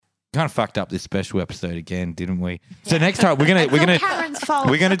kind of fucked up this special episode again, didn't we? So next time we're gonna Karen's fault.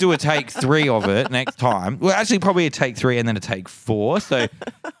 we're gonna do a take 3 of it next time. Well, actually, probably a take 3 and then a take 4. So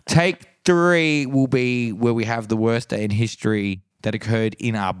take 3 will be where we have the worst day in history that occurred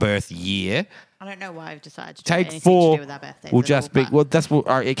in our birth year. I don't know why I've decided to Take do anything 4 to do with our birthdays will at just all, be but- well. That's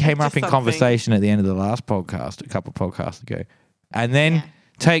what it came up Just in something. conversation at the end of the last podcast, a couple of podcasts ago, and then. Yeah.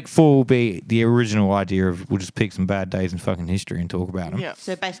 Take 4 will be the original idea of we'll just pick some bad days in fucking history and talk about them. Yeah.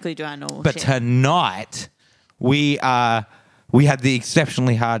 So basically do our normal But shit. tonight we had the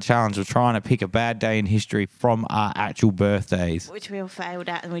exceptionally hard challenge of trying to pick a bad day in history from our actual birthdays. Which we all failed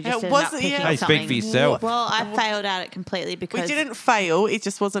at, and we just It ended up wasn't- picking yeah. Hey, something. speak for yourself. Well, I failed at it completely because We didn't fail. It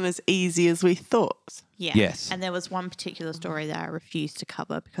just wasn't as easy as we thought. Yeah. Yes. And there was one particular story that I refused to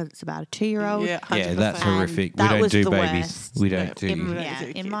cover because it's about a 2-year-old. Yeah, 100%. Yeah, that's And horrific. We that don't was do the babies. worst. We don't Yeah. do. In, Yeah. yeah,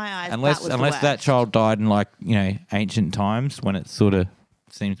 in my eyes, Unless that was unless the that worst. child died in like ancient times when it sort of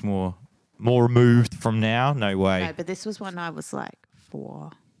seems more removed from now. No way. No, but this was when I was like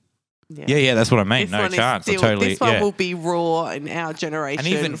 4. Yeah, that's what I mean. This No one is chance. I still- totally. This one yeah. will be raw in our generation. And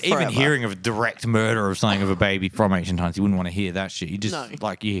even forever. hearing of direct murder of something of a baby from ancient times, you wouldn't want to hear that shit. You just No.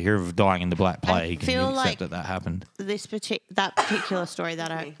 like you hear of dying in the Black Plague and you feel accept like- that happened. That particular story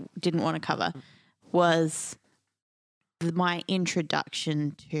that I didn't want to cover was my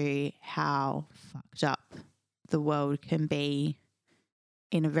introduction to how fucked up the world can be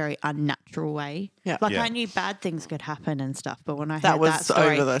in a very unnatural way. Yeah. Like Yeah. I knew bad things could happen and stuff, but when I that heard was that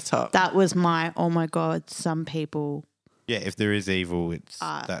story, over the top. that was my, oh my God, some people Yeah, if there is evil, it's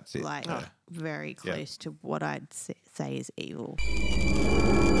are that's it. like Yeah. very Yeah. close to what I'd say is evil.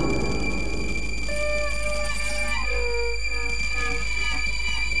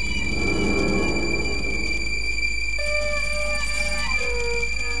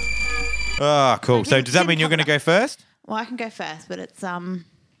 Ah, cool. So didn't- does that mean didn't you're going to cover go first? Well, I can go first, but it's Okie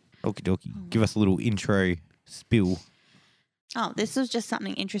dokie. Give us a little intro spill. oh, this was just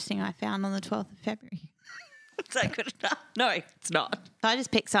something interesting I found on the 12th of February. Is that good enough? No, it's not. So I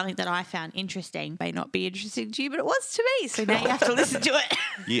just picked something that I found interesting. May not be interesting to you, but it was to me. So now you have to listen to it.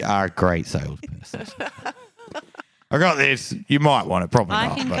 You are a great salesperson. I got this. You might want it, probably I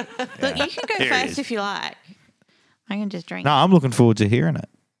not. can But, look. You can go Here it first is. if you like. I can just drink. No, I'm looking forward to hearing it.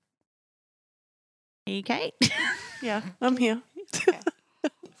 Are you Kate? Yeah, I'm here.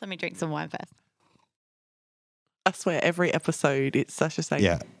 Let me drink some wine first. I swear, every episode it's Sasha saying,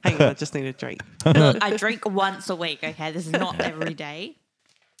 Yeah. hang on, I just need a drink. Look, I drink once a week. Okay, this is not every day.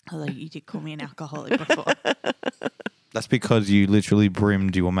 Although you did call me an alcoholic before. That's because you literally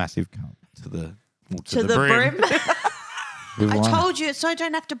brimmed your massive cup to the To the brim. with I wine. told you so I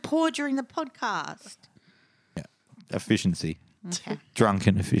don't have to pour during the podcast. Efficiency. Okay.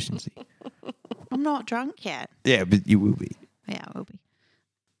 Drunken efficiency. I'm not drunk yet. Yeah, but you will be. Yeah, I will be.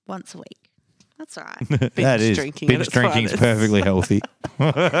 Once a week. That's all right. That is. drinking at Binge its drinking is finest. perfectly healthy.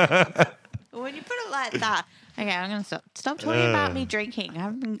 When you put it like that. Okay, I'm going to stop. Stop talking about me drinking. I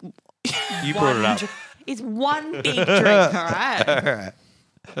haven't been. You brought it up. It's one big drink, all right?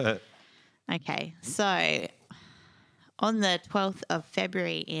 All right. Okay, so on the 12th of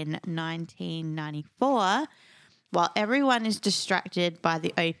February in 1994, while everyone is distracted by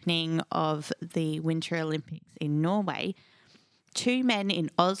the opening of the Winter Olympics in Norway, 2 men in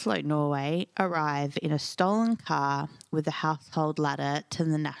Oslo, Norway, arrive in a stolen car with a household ladder to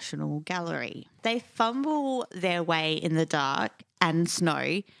the National Gallery. They fumble their way in the dark and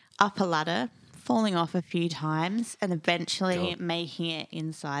snow up a ladder, falling off a few times and eventually making it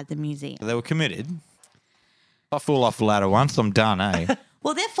inside the museum. They were committed. If I fall off the ladder once, I'm done, eh?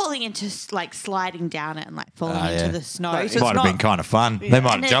 Well, they're falling into like sliding down it and like falling into yeah. the snow. Right. So it's Might have been kind of fun. They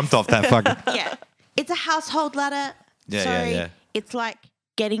might And have jumped off that fucking. yeah, it's a household ladder. Yeah, so yeah, yeah. it's like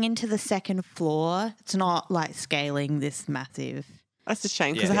getting into the second floor. It's not like scaling this massive. That's a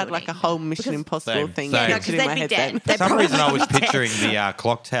shame because Yeah. I had like a whole Mission Impossible Same, thing same. pictured in my head then. For some reason, I was picturing the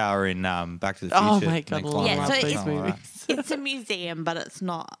clock tower in Back to the Future. Oh my God, They I climb Yeah, up so and it's- something like that. It's a museum, but it's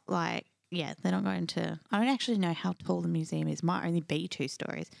not like they're not going to. I don't actually know how tall the museum is. Might only be 2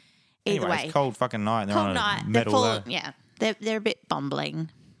 stories. Either Anyway, way, it's cold fucking night. And they're cold on night. a They're metal full. ladder. Yeah, they're a bit bumbling,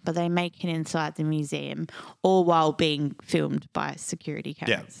 but they make it inside the museum, all while being filmed by security Yeah,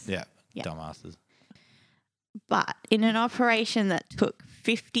 cameras. yeah, Yeah. dumbasses. But in an operation that took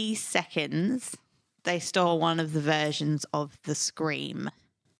 50 seconds, they stole one of the versions of the Scream.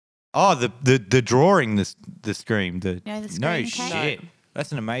 Oh, the drawing, the Scream. The know the no Scream, Kate? shit.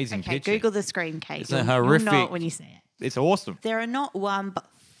 That's an amazing Okay, picture. Google the Scream, Kate. It's a You'll know horrific- it when you see it. It's awesome. There are not 1 but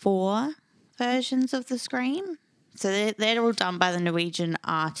 4 versions of the Scream. So they're all done by the Norwegian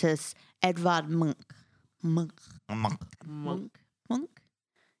artist Edvard Munch. Munch.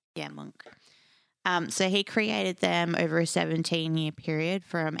 Yeah, Munch. So he created them over a 17-year period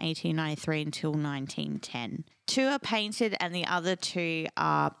from 1893 until 1910. 2 are painted and the other 2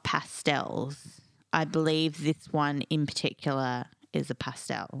 are pastels. I believe this one in particular is a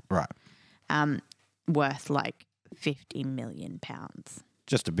pastel. Right. Worth like £50 million.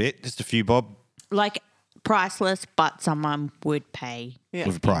 Just a bit. Just a few bob Like priceless, but someone would pay Yeah.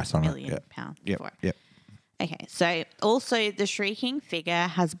 with a price on it. £1 million Yep. for it. Yep. Okay, so also the shrieking figure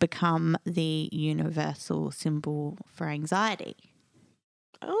has become the universal symbol for anxiety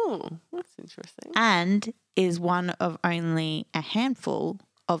Oh, that's interesting. and is one of only a handful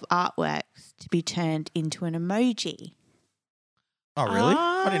of artworks to be turned into an emoji. Oh, really?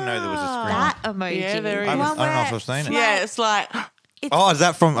 I didn't know there was a screen. That emoji. Yeah, there I, is. haven't- One I don't know where if I've seen it. Yeah, it's like it's- Oh, is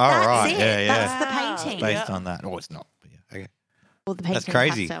that from? Oh, that's right. it. Yeah, yeah. That's the Wow. painting. Based Yeah. on that. Oh, it's not. But yeah. Okay. Or the painting That's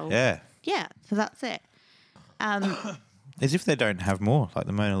crazy. pastel. Yeah. Yeah, so that's it. As if they don't have more, like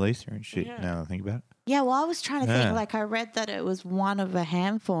the Mona Lisa and shit. Yeah. Now that I think about it. Yeah, well, I was trying to Yeah. think, like, I read that it was one of a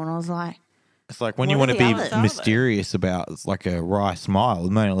handful, and I was like, It's like when What you are want to the be others? mysterious about it's like a wry smile,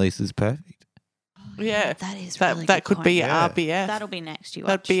 the Mona Lisa's perfect. yeah, that is that really that good could be point. Yeah. RBF. That'll be next you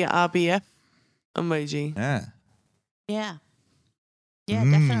That'd watch. be RBF emoji. Yeah. Yeah. Yeah,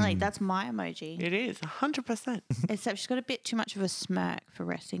 Mm. definitely. That's my emoji. It is 100%. Except she's got a bit too much of a smirk for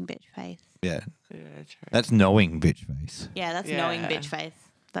resting bitch face. Yeah. Yeah, true. That's knowing bitch face. Yeah, that's Yeah. knowing bitch face.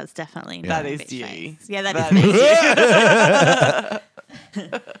 That's definitely That knowing is bitch you. face. Yeah, That is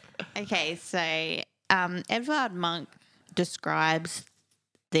me. Okay, so Edvard Munch describes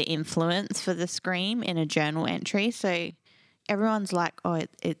the influence for the scream in a journal entry. So everyone's like, oh,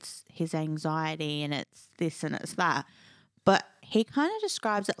 it's his anxiety and it's this and it's that. But he kind of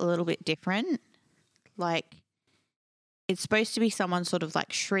describes it a little bit different. Like, it's supposed to be someone sort of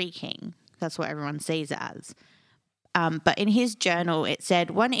like shrieking. That's what everyone sees it as. But in his journal, it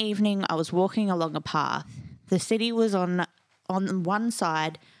said, one evening I was walking along a path. The city was on one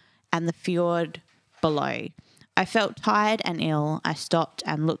side and the fjord below. I felt tired and ill. I stopped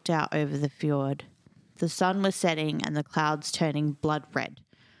and looked out over the fjord. The sun was setting and the clouds turning blood red.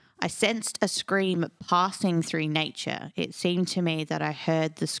 I sensed a scream passing through nature. It seemed to me that I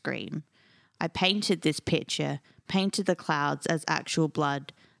heard the scream. I painted this picture, painted the clouds as actual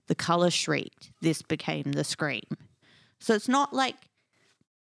blood. The colour shrieked. This became the scream. So it's not like,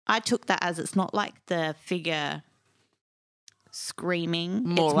 I took that as it's not like the figure screaming.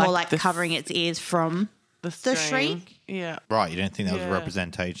 More it's like more like the covering its ears from The the scream. shriek. Yeah. Right. You don't think that was a Yeah.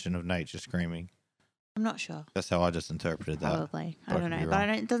 representation of nature screaming? I'm not sure. That's how I just interpreted that. Probably. I but I don't could know. be But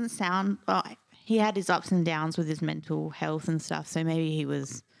wrong. it doesn't sound, well, he had his ups and downs with his mental health and stuff. So maybe he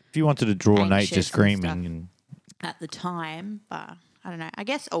was If you wanted to draw Anxious nature and screaming stuff. and at the time, but I don't know. I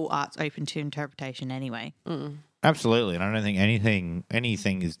guess all art's open to interpretation anyway. absolutely, and I don't think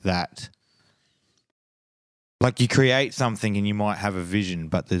anything is that. Like you create something and you might have a vision,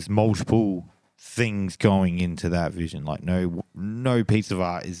 but there's multiple things going into that vision. Like no piece of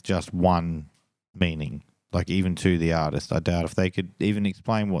art is just one meaning. Like even to the artist, I doubt if they could even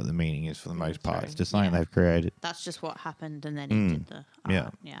explain what the meaning is for the most part. It's just something Yeah. they've created. That's just what happened, and then he did the Yeah.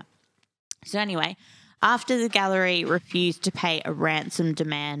 art. Yeah. So anyway, after the gallery refused to pay a ransom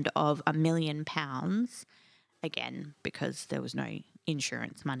demand of £1 million, again because there was no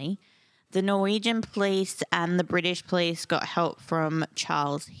insurance money, the Norwegian police and the British police got help from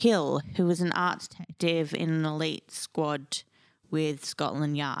Charles Hill, who was an art detective in an elite squad with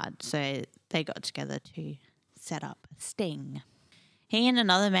Scotland Yard. So they got together to set up a sting. He and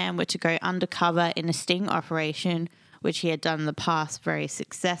another man were to go undercover in a sting operation, which he had done in the past very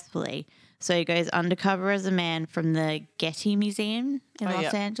successfly. So he goes undercover as a man from the Getty Museum in Los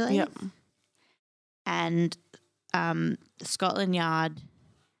Yep. Angeles. Yep. And Scotland Yard,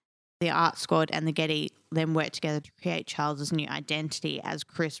 the art squad, and the Getty then worked together to create Charles's new identity as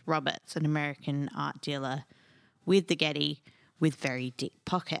Chris Roberts, an American art dealer with the Getty with very deep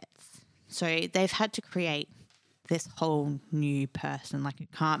pockets. So they've had to create this whole new person. Like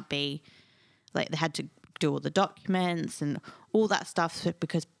it can't be, like they had to do all the documents and all that stuff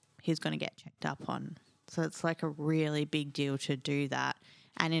because he's going to get checked up on. So it's like a really big deal to do that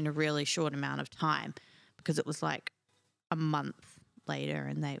and in a really short amount of time because it was like a month later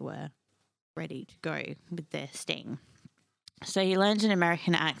and they were ready to go with their sting. So he learned an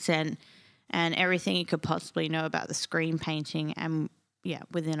American accent and everything he could possibly know about the screen painting, and yeah,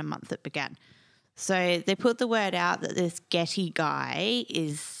 within a month it began. So they put the word out that this Getty guy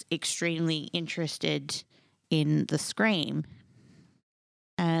is extremely interested in the scream.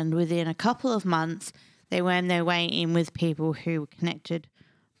 And within a couple of months, they wormed their way in with people who were connected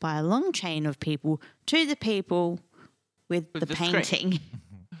by a long chain of people to the people with the the painting. scream.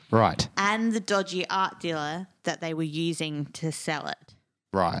 Right. and the dodgy art dealer that they were using to sell it.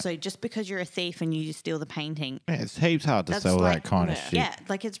 Right. So just because you're a thief and you steal the painting, Yeah, it's heaps hard to That's sell like- that kind of yeah. shit. yeah,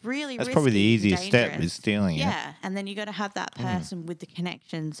 like it's really That's risky probably the and easiest step dangerous. is stealing it. Yeah, and then you got to have that person with the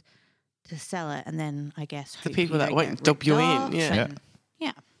connections to sell it, and then I guess The hope people you that don't won't get dub ripped you in, off yeah. and-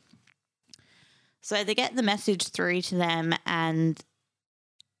 yeah. So they get the message through to them, and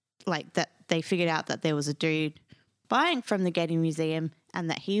like that they figured out that there was a dude buying from the Getty Museum, and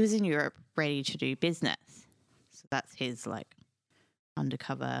that he was in Europe ready to do business. So that's his like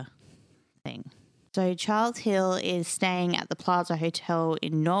undercover thing. So Charles Hill is staying at the Plaza Hotel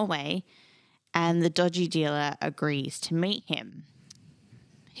in Norway, and the dodgy dealer agrees to meet him.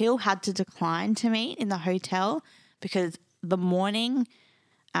 Hill had to decline to meet in the hotel because the morning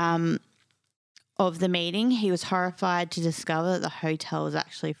of the meeting, he was horrified to discover that the hotel was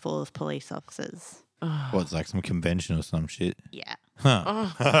actually full of police officers. What's like some convention or some shit? Yeah. Huh.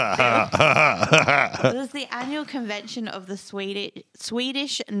 It was the annual convention of the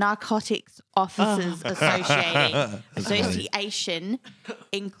Swedish Narcotics Officers Association,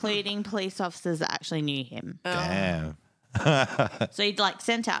 including police officers that actually knew him. Damn. So he'd like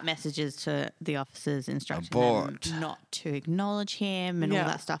sent out messages to the officers instructing Abort. them not to acknowledge him and all Yeah.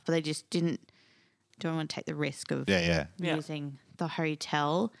 that stuff, but they just don't want to take the risk of Yeah. Yeah. using the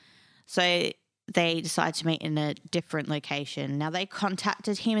hotel. So they decide to meet in a different location. Now they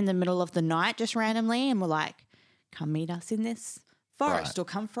contacted him in the middle of the night just randomly and were like, come meet us in this forest Right. or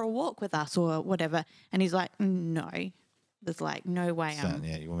come for a walk with us or whatever. And he's like, no. There's like no way. So,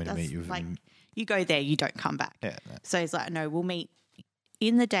 yeah, you want me to meet you? That's like, you go there, you don't come back. Yeah. No. So he's like, no, we'll meet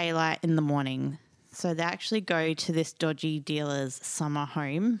in the daylight in the morning. So they actually go to this dodgy dealer's summer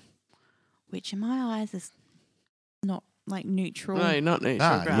home, which in my eyes is not like neutral. No, not neutral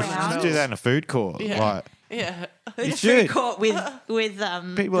Nah, you ground. should just do that in a food court. Yeah. Like, Yeah. you The should. food court with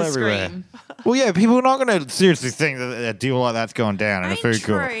People the everywhere. Scream. Well, yeah, people are not going to seriously think that a deal like that's going down in I a mean, food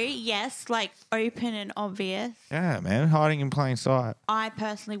true, court. yes, like open and obvious. Yeah, man, hiding in plain sight. I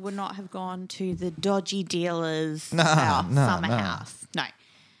personally would not have gone to the dodgy dealer's Nah, summer nah. house. No.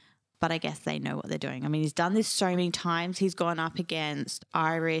 But I guess they know what they're doing. I mean, he's done this so many times. He's gone up against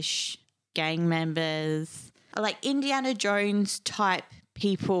Irish gang members, like Indiana Jones type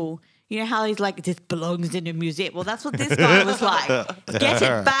people. You know how he's like, this belongs in a museum? Well, that's what this guy was like. Get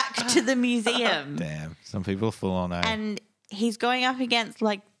it back to the museum. Damn, some people are full on. And he's going up against,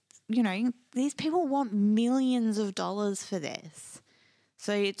 like, you know, these people want millions of dollars for this.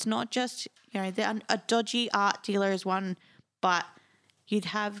 So it's not just, you know, a dodgy art dealer is one, but you'd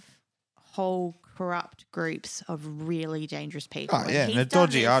have whole corrupt groups of really dangerous people. Oh, yeah, and he's a done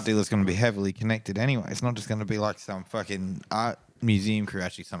dodgy this- art dealer's going to be heavily connected anyway. It's not just going to be like some fucking art museum crew.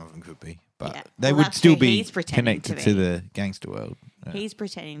 Actually, some of them could be. But Yeah. they Well, would that's still who be he's pretending connected to to be. the gangster world. Yeah. He's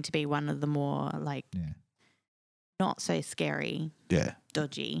pretending to be one of the more, like, Yeah. not so scary, Yeah.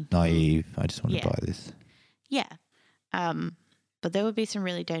 dodgy. Naive. I just want Yeah. to buy this. Yeah. But there would be some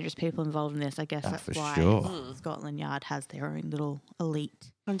really dangerous people involved in this. I guess that's for why sure. Scotland Yard has their own little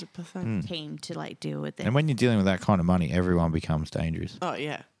elite 100%. team to like deal with it. And when you're dealing with that kind of money, everyone becomes dangerous. Oh,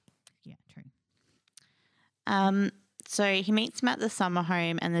 yeah. Yeah, true. So he meets him at the summer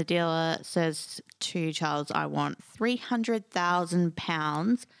home, and the dealer says to Charles, "I want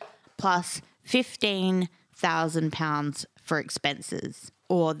 £300,000 plus £15,000 for expenses,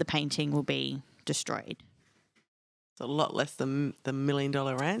 or the painting will be destroyed." It's a lot less than the $1 million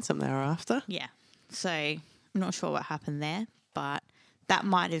ransom they were after. Yeah. So I'm not sure what happened there, but that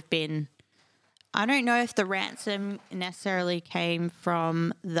might have been. I don't know if the ransom necessarily came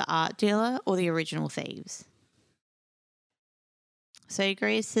from the art dealer or the original thieves. So he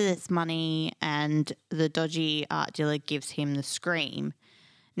agrees to this money, and the dodgy art dealer gives him the Scream.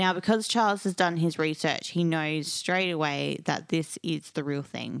 Now, because Charles has done his research, he knows straight away that this is the real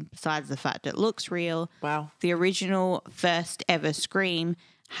thing, besides the fact it looks real. Wow. The original first ever Scream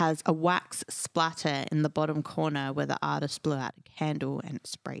has a wax splatter in the bottom corner where the artist blew out a candle and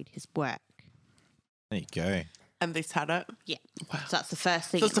sprayed his work. There you go. And this had it. Yeah. So that's the first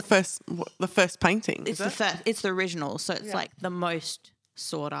thing. So it's the first painting. It's is the it? first. It's the original, so it's Yeah. like the most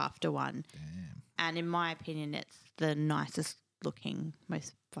sought after one. Damn. And in my opinion, it's the nicest looking,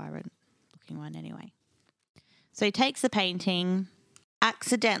 most vibrant looking one anyway. So he takes the painting,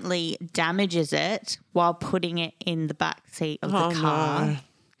 accidentally damages it while putting it in the back seat of the car. No.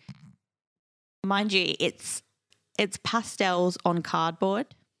 Mind you, it's pastels on cardboard,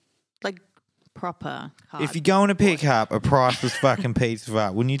 like proper cardboard. If you're going to pick up a priceless fucking piece of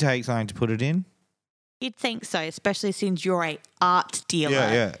art, wouldn't you take something to put it in? You'd think so, especially since you're a art dealer.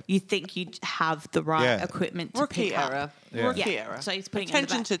 Yeah. You think you'd have the right Yeah. equipment to Rookie pick up. error. Yeah. Rookie Yeah. error. So he's putting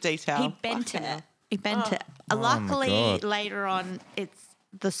attention it in the to back. detail. He bent Fucking it. hell. He bent it. my Luckily, God. later on, it's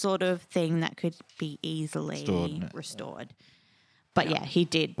the sort of thing that could be easily Restored. restored. But yeah, he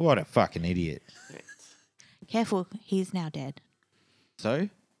did. What a fucking idiot. Careful, he's now dead. So?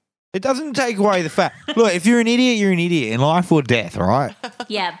 It doesn't take away the fact. Look, if you're an idiot, you're an idiot in life or death, right?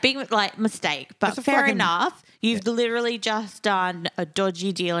 Yeah, big mistake, but That's a fair fucking- enough. You've literally just done a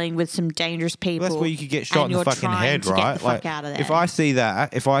dodgy dealing with some dangerous people. That's where you could get shot and in the you're fucking trying head, to right? Get the fuck out of there. If I see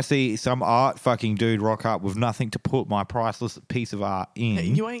that, if I see some art fucking dude rock up with nothing to put my priceless piece of art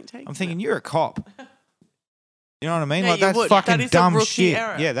in, You ain't taking I'm thinking you're a cop. You know what I mean? Yeah, Like you that's would. fucking That is a dumb rookie shit.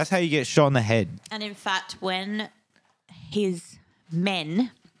 error. Yeah, that's how you get shot in the head. And in fact, when his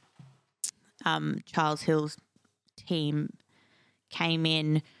men, Charles Hill's team, came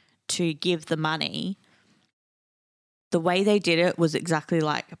in to give the money, the way they did it was exactly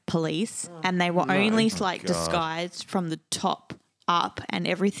like police, and they were only like disguised from the top up, and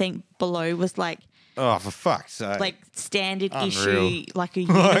everything below was like Oh, for fuck's sake! standard Unreal. issue, like a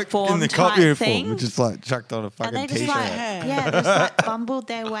Like, uniform in the type cop uniform, thing. just like chucked on a And fucking they just t-shirt. like, just like bumbled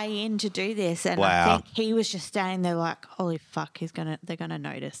their way in to do this. And Wow. I think he was just standing there like, holy fuck, they're gonna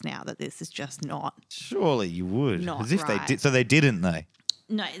notice now that this is just not. Surely you would, Not as if they right. did. So they didn't, they?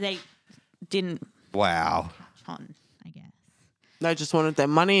 No, they didn't Wow. on, I guess. They just wanted their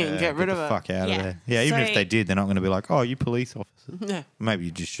money and get rid the of it. fuck out Yeah. of there. Yeah, even if So- they did, they're not going to be like, "Oh, you police officers." Yeah. Maybe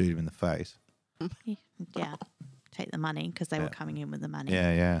you just shoot him in the face. Yeah. Take the money because they were coming in with the money.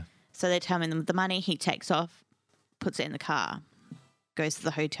 Yeah, yeah. So they tell him the money, he takes off, puts it in the car, goes to the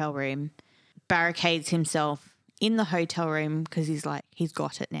hotel room, barricades himself in the hotel room because he's like, he's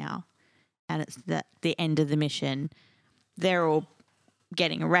got it now. And it's the end of the mission. They're all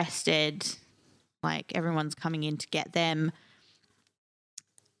getting arrested. Like everyone's coming in to get them.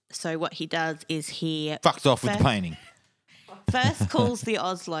 So what he does is he Fucks off with the painting. first calls the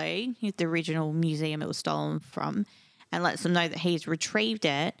Oslo, the original museum it was stolen from, and lets them know that he's retrieved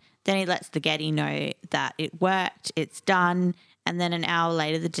it. Then he lets the Getty know that it worked, it's done, and then an hour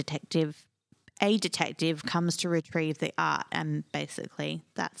later a detective comes to retrieve the art, and basically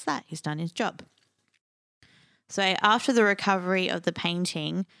that's that. He's done his job. So after the recovery of the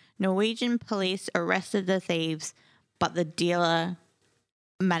painting, Norwegian police arrested the thieves, but the dealer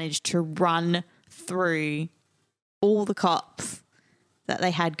managed to run through all the cops that they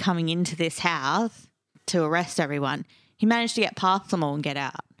had coming into this house to arrest everyone. He managed to get past them all and get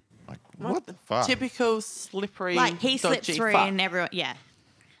out. Like, what the fuck? Typical slippery, Like he slipped dodgy through fuck. and everyone, yeah.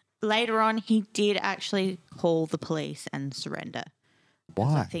 Later on, he did actually call the police and surrender. I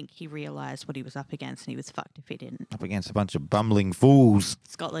Why? think he realised what he was up against and he was fucked if he didn't. Up against a bunch of bumbling fools.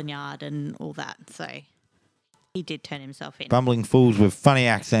 Scotland Yard and all that. So he did turn himself in. Bumbling fools with funny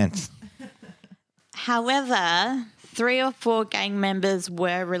accents. However, 3 or 4 gang members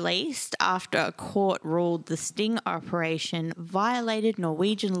were released after a court ruled the sting operation violated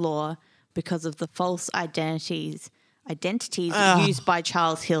Norwegian law because of the false identities used by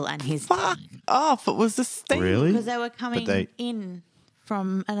Charles Hill and his Fuck off. It was a sting. Really? because they were coming they- in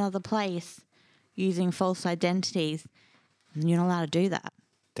from another place using false identities. And you're not allowed to do that.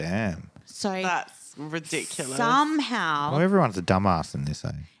 Damn. So That's ridiculous. somehow, Well, everyone's a dumbass in this,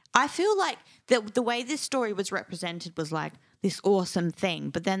 eh? I feel like the way this story was represented was like this awesome thing.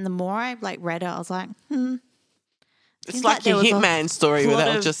 But then the more I read it, I was like, it's seems like like there your was a Hitman story where lot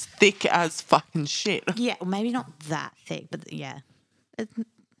they were of- just thick as fucking shit. yeah, well, maybe not that thick, but yeah, it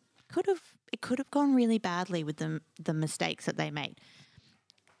could have gone really badly with the mistakes that they made.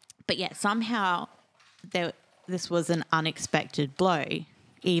 But yeah, somehow this was an unexpected blow,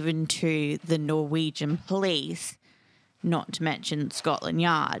 even to the Norwegian police, not to mention Scotland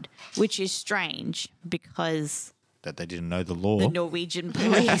Yard, which is strange because That they didn't know the law. the Norwegian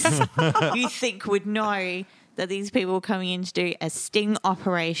police you think would know that these people were coming in to do a sting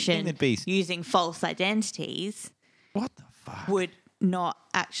operation Wouldn't it be- using false identities What the fuck?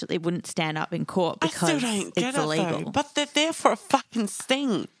 wouldn't stand up in court I because still don't get it's it illegal. though. But they're there for a fucking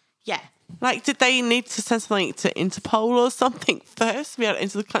sting. Yeah. Like, did they need to send something to Interpol or something first to be able to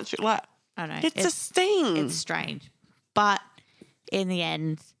enter the country? Like, I know. it's a sting. It's strange. But in the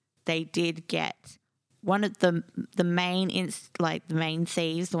end, they did get one of the main the main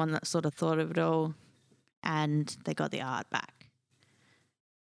thieves, the one that sort of thought of it all, and they got the art back.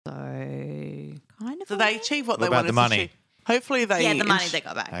 So kind of. So they achieved what What they about wanted the money? to achieve. Hopefully they yeah, the money they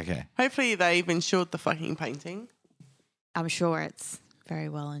got back. Okay. Hopefully they've insured the fucking painting. I'm sure it's very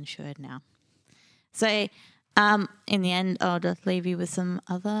well insured now. So, in the end, I'll just leave you with some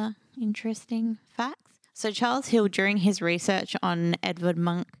other interesting facts. So Charles Hill, during his research on Edvard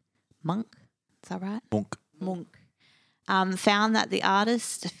Munch, is that right? Munch. Found that the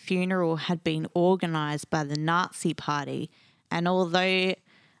artist's funeral had been organised by the Nazi Party, and although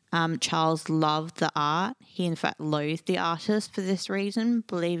Charles loved the art, he in fact loathed the artist for this reason,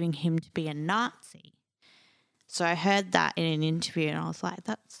 believing him to be a Nazi. So I heard that in an interview and I was like,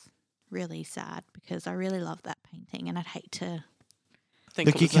 that's really sad because I really love that painting and I'd hate to...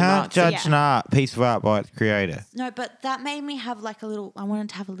 Look, you can't judge an piece of art by its creator. No, but that made me have like I wanted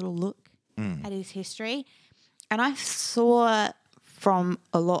to have a little look at his history. And I saw from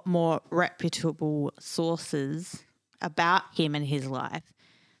a lot more reputable sources about him and his life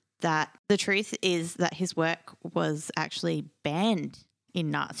that the truth is that his work was actually banned in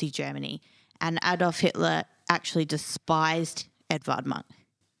Nazi Germany and Adolf Hitler actually despised Edvard Munch.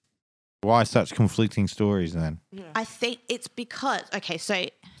 Why such conflicting stories then? Yeah. I think it's because, so...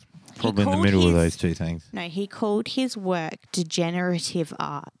 Probably in the middle of those two things. No, he called his work degenerative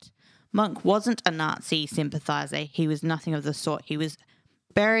art. Munch wasn't a Nazi sympathiser. He was nothing of the sort. He was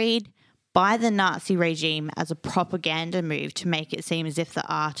buried by the Nazi regime as a propaganda move to make it seem as if the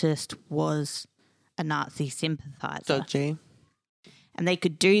artist was a Nazi sympathiser. Dodgy. And they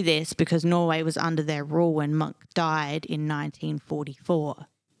could do this because Norway was under their rule when Munch died in 1944.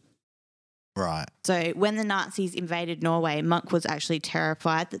 Right. So when the Nazis invaded Norway, Munch was actually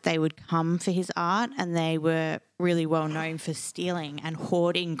terrified that they would come for his art, and they were really well known for stealing and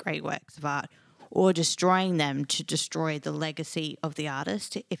hoarding great works of art or destroying them to destroy the legacy of the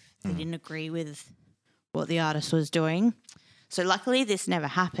artist if they didn't agree with what the artist was doing. So luckily this never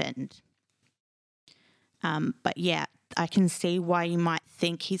happened. But yeah, I can see why you might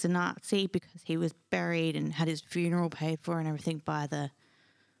think he's a Nazi because he was buried and had his funeral paid for and everything by the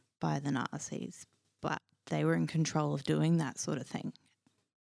Nazis, but they were in control of doing that sort of thing.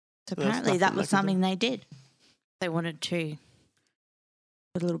 So apparently that was something they did. They wanted to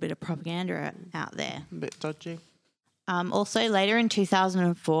put a little bit of propaganda out there. A bit dodgy. Also, later in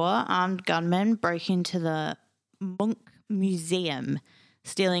 2004, armed gunmen broke into the Munch Museum,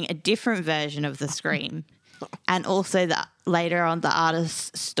 stealing a different version of the Scream. And also later on, the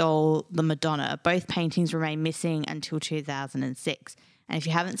artist stole the Madonna. Both paintings remain missing until 2006. And if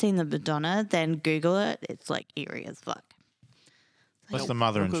you haven't seen the Madonna, then Google it. It's like eerie as fuck. That's the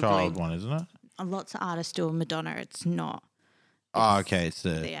mother and child one, isn't it? Lots of artists do a Madonna. It's not. Oh, okay. It's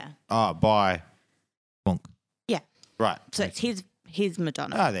by Munch. Yeah. Right. So it's his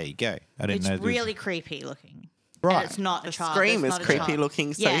Madonna. Oh, there you go. I didn't know. It's really creepy looking. Right. And it's not a child. Scream is not creepy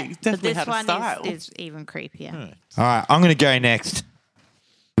looking, so yeah, you definitely but had a style. This one is even creepier. All right, I'm going to go next.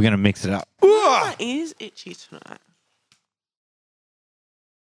 We're going to mix it up. My ears itchy tonight.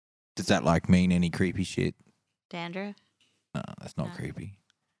 Does that mean any creepy shit? Dandruff? No, that's not creepy.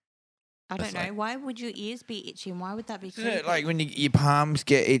 I don't know. Why would your ears be itchy and why would that be creepy? Isn't it like when your palms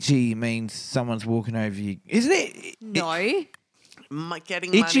get itchy means someone's walking over you? Isn't it? No.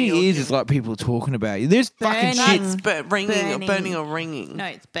 Getting Itchy money ears is like people talking about you. There's fucking shit. it's burning or ringing. No,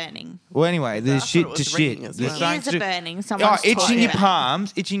 it's burning. Well, anyway, there's I shit thought it to was shit. ringing as There's well. something Ears to are do- burning. Someone's itching your talking.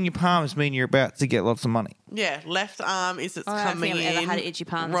 palms. Itching your palms mean you're about to get lots of money. Yeah, left arm is it's I don't coming think I've in. ever had itchy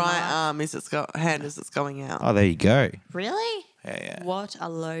palms in my Right life. arm is hand is it's going out. Oh, there you go. Really? Yeah. What a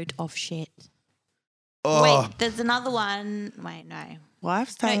load of shit. Oh, Wait, there's another one. Wait, no.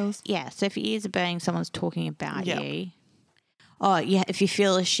 Wives' No, tales. yeah, so if your ears are burning, someone's talking about Yep. you. Oh, yeah, if you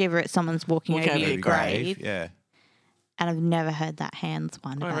feel a shiver at someone's walking over your grave. Yeah. And I've never heard that hands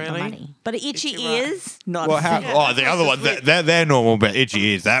one about the really? money. But itchy Itchy right. ears, not Well, a thing. the other ones, they're normal, but itchy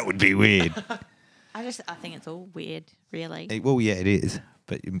ears, that would be weird. I think it's all weird, really. Well, yeah, it is.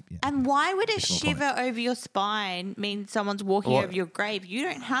 But yeah. And why would a Additional shiver over your spine mean someone's walking What? over your grave? You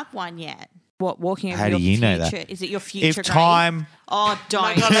don't have one yet. What, walking over How your do you future? know that? Is it your future If grave? time. Oh,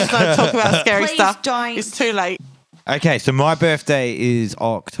 don't. God, let's not talk about scary Please stuff. don't. It's too late. Okay, so my birthday is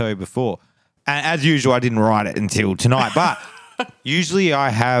October 4. And as usual, I didn't write it until tonight. But usually I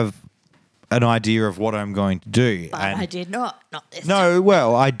have an idea of what I'm going to do. But and I did not. Not this time. no,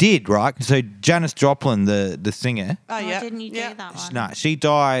 well, I did, right? So Janis Joplin, the singer, Oh, Why yeah. didn't you do yeah. that one? nah, she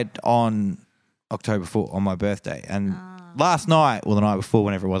died on October 4 on my birthday. And last night, or the night before,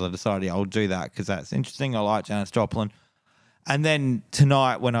 whenever it was, I decided I'll do that because that's interesting. I like Janis Joplin. And then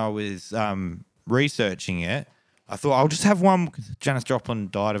tonight, when I was researching it, I thought I'll just have one because Janis Joplin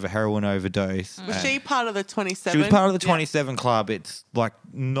died of a heroin overdose. Was and she part of the 27? she was part of the 27 Club. It's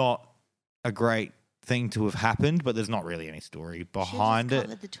not a great thing to have happened, but there's not really any story behind it.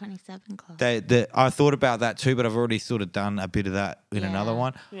 Covered the 27 Club. I thought about that too, but I've already sort of done a bit of that in another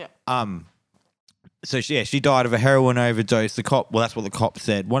one. Yeah. So she died of a heroin overdose. That's what the cop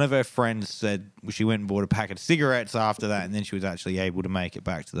said. One of her friends said she went and bought a packet of cigarettes after that, and then she was actually able to make it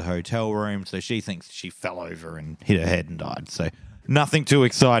back to the hotel room. So she thinks she fell over and hit her head and died. So nothing too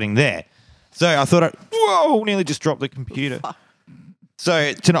exciting there. So I thought, nearly just dropped the computer.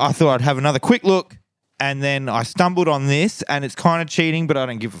 So tonight I thought I'd have another quick look, and then I stumbled on this, and it's kind of cheating, but I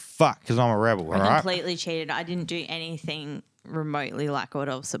don't give a fuck because I'm a rebel, all I right? completely cheated. I didn't do anything remotely like what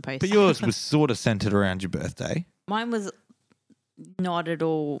I was supposed But to. yours was sort of centered around your birthday. Mine was not at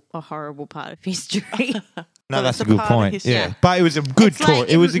all a horrible part of history. No, Well, that's it's a a good part of point. history. Yeah, but it was a good It's story. like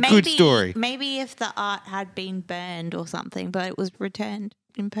It was a good maybe- story. Maybe if the art had been burned or something, but it was returned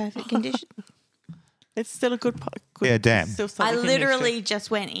in perfect condition. It's still a good part. Yeah, damn. Still I something in literally just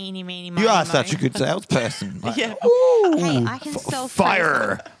went eeny, meeny, miny, You are moe. such a good salesperson. Like, Yeah. ooh, Hey, I can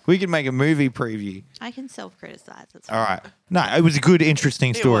fire. We can make a movie preview. I can self-criticize. That's All right. No, it was a good,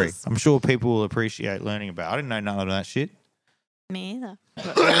 interesting story. was. I'm sure people will appreciate learning about. I didn't know none of that shit. me either.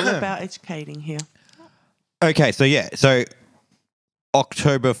 We're all about educating here. Okay, so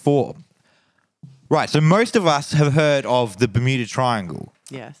October 4. Right, so most of us have heard of the Bermuda Triangle,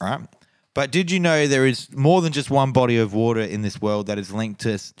 Yes. right? But did you know there is more than just one body of water in this world that is linked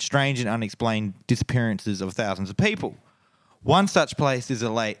to strange and unexplained disappearances of thousands of people? One such place is a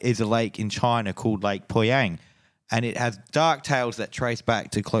lake in China called Lake Poyang, and it has dark tales that trace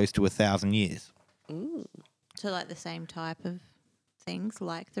back to close to 1,000 years. So like the same type of things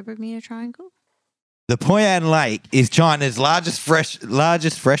like the Bermuda Triangle? The Poyang Lake is China's largest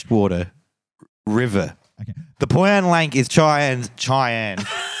freshwater river. Okay. The Poyang Lake is Cheyenne.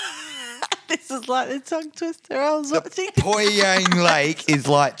 This is like the tongue twister I was watching. Poyang Lake is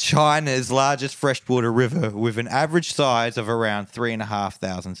like China's largest freshwater river with an average size of around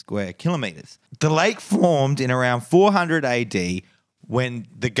 3,500 square kilometers. The lake formed in around 400 AD when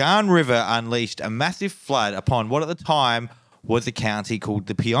the Gan River unleashed a massive flood upon what at the time was a county called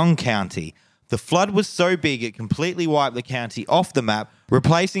the Pyong County. The flood was so big it completely wiped the county off the map,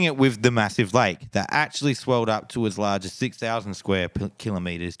 replacing it with the massive lake that actually swelled up to as large as 6,000 square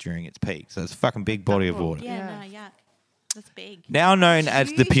kilometers during its peak. So it's a fucking big body of water. Yeah, no, that's big. Now known as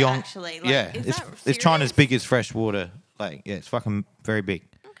the Huge, Pyong. actually. Like, Yeah, is it's that China's serious? biggest freshwater lake. Yeah, it's fucking very big.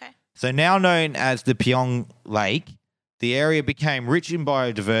 Okay. So now known as the Pyong Lake, the area became rich in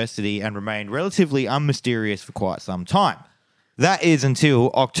biodiversity and remained relatively unmysterious for quite some time. That is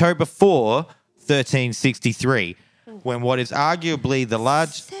until October 4, 1363, when what is arguably the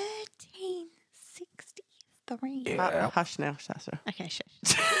large... 1363. Hush now, Sasha. Okay,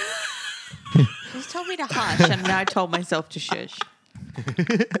 shush. She's told me to hush, and now I told myself to shush.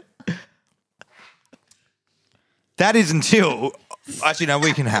 That is until... Actually, no,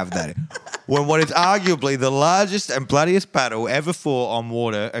 we can have that. When what is arguably the largest and bloodiest battle ever fought on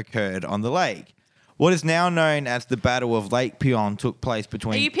water occurred on the lake. What is now known as the Battle of Lake Pyong took place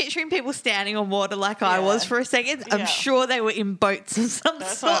between... Are you picturing people standing on water like I was for a second? I'm Yeah. sure they were in boats of some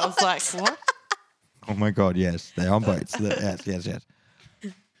That's sort. why I was like, what? Oh my God, yes. They're on boats. Yes.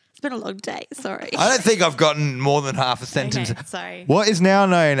 It's been a long day. Sorry. I don't think I've gotten more than half a sentence. Okay, sorry. What is now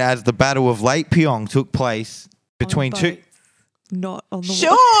known as the Battle of Lake Pyong took place between two... Boats, not on the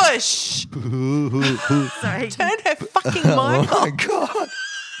water. Shush! Sorry. Turn her fucking Oh mind my off. God.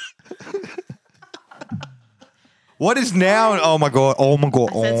 What is now... Oh my God.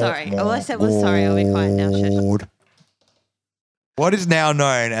 I said sorry. All I said was sorry. I'll be quiet now. Shush. What is now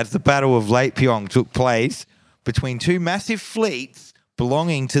known as the Battle of Lake Pyong took place between two massive fleets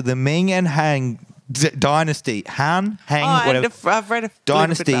belonging to the Ming and Han dynasty. Hang, whatever. I've read a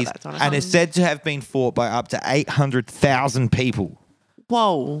Dynasties, little bit about that dynasty. and is said to have been fought by up to 800,000 people.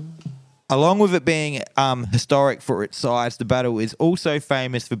 Whoa. Along with it being historic for its size, the battle is also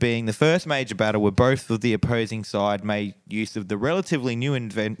famous for being the first major battle where both of the opposing side made use of the relatively new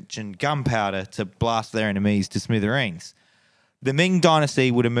invention gunpowder to blast their enemies to smithereens. The Ming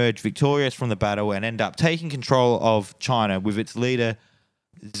dynasty would emerge victorious from the battle and end up taking control of China, with its leader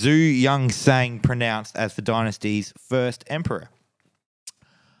Zhu Yongzheng pronounced as the dynasty's first emperor.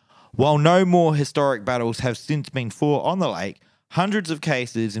 While no more historic battles have since been fought on the lake, hundreds of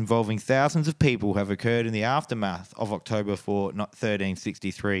cases involving thousands of people have occurred in the aftermath of October 4,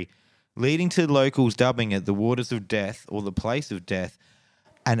 1363, leading to locals dubbing it the Waters of Death or the Place of Death,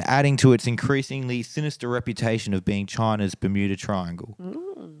 and adding to its increasingly sinister reputation of being China's Bermuda Triangle.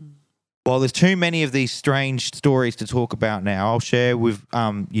 While there's too many of these strange stories to talk about now, I'll share with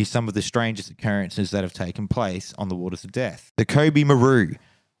you some of the strangest occurrences that have taken place on the Waters of Death. The Kobe Maru.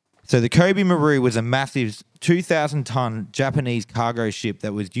 So the Kobe Maru was a massive 2,000-ton Japanese cargo ship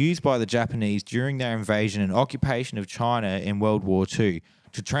that was used by the Japanese during their invasion and occupation of China in World War II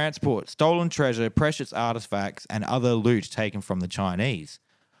to transport stolen treasure, precious artifacts, and other loot taken from the Chinese.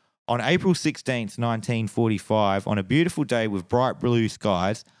 On April 16th, 1945, on a beautiful day with bright blue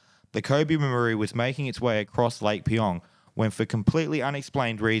skies, the Kobe Maru was making its way across Lake Pyong when, for completely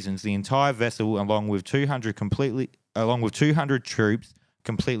unexplained reasons, the entire vessel, along with 200 troops,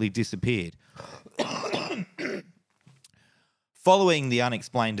 completely disappeared. Following the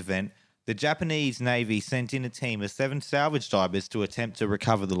unexplained event, the Japanese Navy sent in a team of 7 salvage divers to attempt to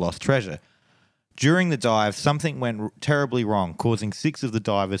recover the lost treasure. During the dive, something went terribly wrong, causing 6 of the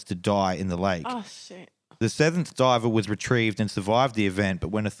divers to die in the lake. Oh, shit. The 7th diver was retrieved and survived the event, but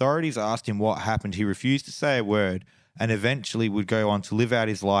when authorities asked him what happened, he refused to say a word and eventually would go on to live out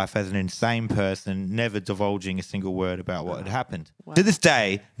his life as an insane person, never divulging a single word about what had happened. Wow. To this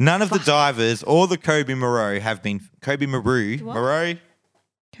day, none of the divers or the Kobe Maru have been... Kobe Maru? What? Maru?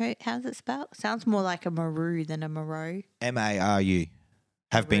 How's it spelled? Sounds more like a maru than a maro. Maru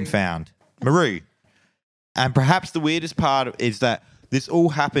have been Maru. found. Maru. And perhaps the weirdest part is that this all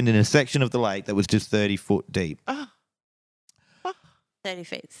happened in a section of the lake that was just 30 foot deep. 30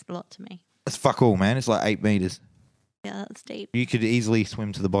 feet's a lot to me. That's fuck all, man. It's like 8 meters. Yeah, that's deep. You could easily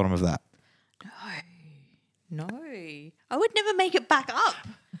swim to the bottom of that. No. I would never make it back up.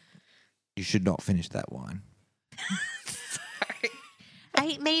 You should not finish that wine.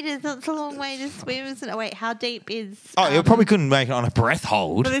 8 meters, that's a long way to swim, isn't it? Wait, how deep is... Oh, you probably couldn't make it on a breath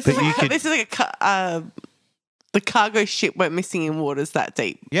hold. But But you could... this is like the cargo ship went missing in waters that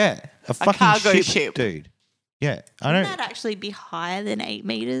deep. Yeah. A fucking cargo ship, ship. dude. Yeah. I Wouldn't don't... that actually be higher than 8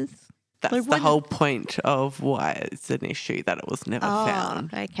 meters? That's Like, the wouldn't- whole point of why it's an issue that it was never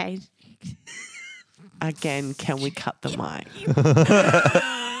found. Okay. Again, can we cut the mic?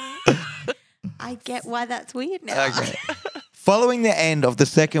 I get why that's weird now. Okay. Following the end of the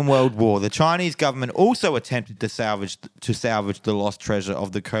Second World War, the Chinese government also attempted to salvage the lost treasure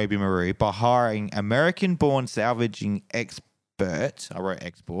of the Kobe Maru by hiring American-born salvaging expert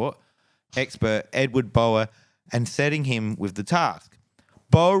Edward Boer and setting him with the task.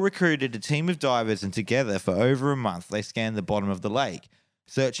 Boer recruited a team of divers and together for over a month they scanned the bottom of the lake,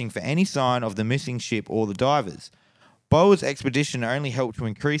 searching for any sign of the missing ship or the divers. Boer's expedition only helped to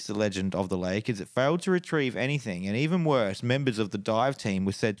increase the legend of the lake as it failed to retrieve anything, and even worse, members of the dive team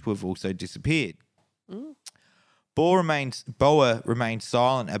were said to have also disappeared. Boer remained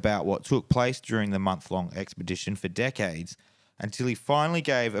silent about what took place during the month-long expedition for decades, until he finally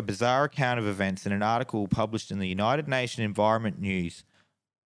gave a bizarre account of events in an article published in the United Nations Environment News.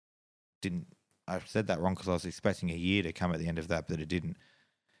 I said that wrong because I was expecting a year to come at the end of that, but it didn't.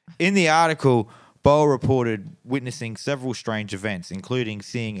 In the article, Boer reported witnessing several strange events, including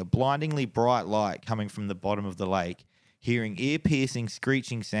seeing a blindingly bright light coming from the bottom of the lake, hearing ear-piercing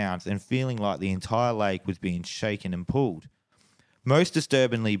screeching sounds, and feeling like the entire lake was being shaken and pulled. Most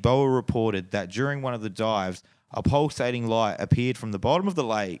disturbingly, Boer reported that during one of the dives, a pulsating light appeared from the bottom of the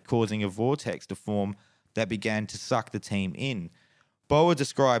lake, causing a vortex to form that began to suck the team in. Boer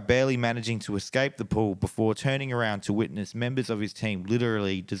described barely managing to escape the pool before turning around to witness members of his team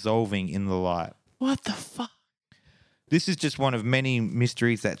literally dissolving in the light. What the fuck? This is just one of many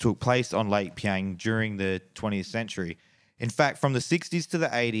mysteries that took place on Lake Pyang during the 20th century. In fact, from the 60s to the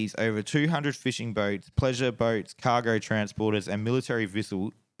 80s, over 200 fishing boats, pleasure boats, cargo transporters, and military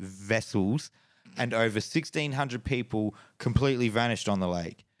vessels, and over 1,600 people completely vanished on the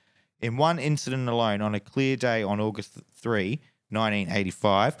lake. In one incident alone, on a clear day on August 3,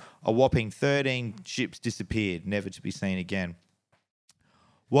 1985, a whopping 13 ships disappeared, never to be seen again.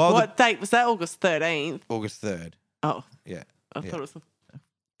 What date was that? August 13th? August 3rd. Oh, Yeah. I thought it was the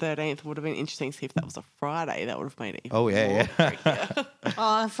 13th. Would have been interesting to see if that was a Friday. That would have made it even Oh, yeah, more yeah. freakier.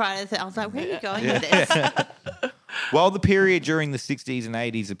 Oh, Friday. I was like, where are you going with this? While the period during the 60s and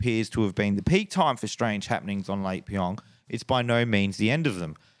 80s appears to have been the peak time for strange happenings on Lake Pyong, it's by no means the end of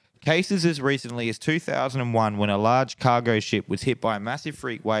them. Cases as recently as 2001, when a large cargo ship was hit by a massive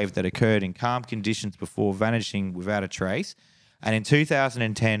freak wave that occurred in calm conditions before vanishing without a trace, and in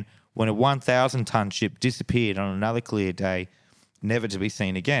 2010, when a 1,000-ton ship disappeared on another clear day, never to be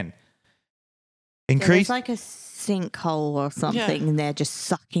seen again. There's like a sinkhole or something, and they're just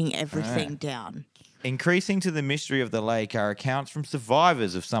sucking everything down. Increasing to the mystery of the lake are accounts from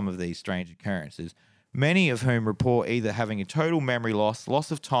survivors of some of these strange occurrences, many of whom report either having a total memory loss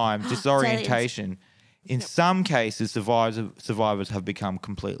of time, disorientation. In some cases, survivors have become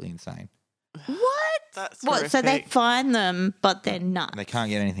completely insane. What? That's What? So they horrific. find them, but they're nuts. And they can't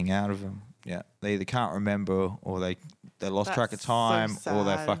get anything out of them. Yeah. They either can't remember or they lost track of That's so time or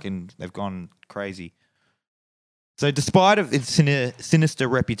sad. they've gone crazy. So despite of its sinister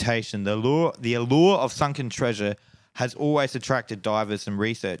reputation, the allure of sunken treasure has always attracted divers and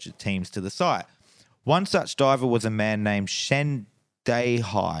research teams to the site. One such diver was a man named Shen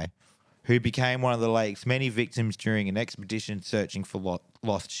Daihai, who became one of the lake's many victims during an expedition searching for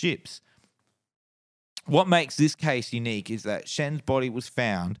lost ships. What makes this case unique is that Shen's body was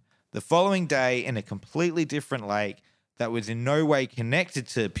found the following day in a completely different lake that was in no way connected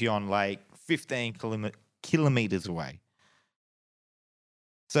to Pion Lake, 15 kilometers away.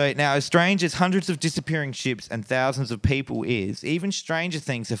 So now, as strange as hundreds of disappearing ships and thousands of people is, even stranger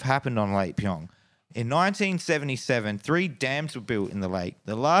things have happened on Lake Pion. In 1977, 3 dams were built in the lake.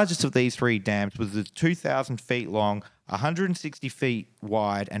 The largest of these 3 dams was 2,000 feet long, 160 feet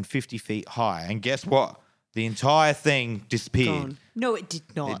wide, and 50 feet high. And guess what? The entire thing disappeared. Gone. No, it did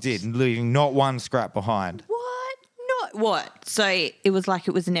not. It did, leaving not one scrap behind. What? Not what? So it was like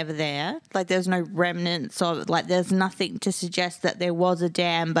it was never there. Like there's no remnants of. Like there's nothing to suggest that there was a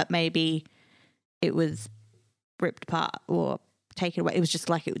dam, but maybe it was ripped apart or taken away. It was just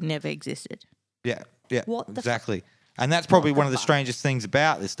like it never existed. Yeah, What the exactly. And that's probably What one the of the fuck? strangest things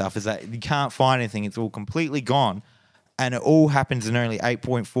about this stuff is that you can't find anything. It's all completely gone, and it all happens in only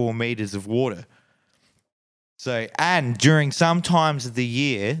 8.4 meters of water. So, and during some times of the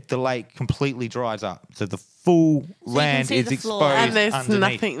year, the lake completely dries up. So the full land see is the exposed floor. And there's underneath.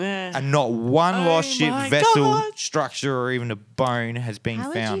 nothing there. And not one Oh lost ship, my vessel, God. structure, or even a bone has been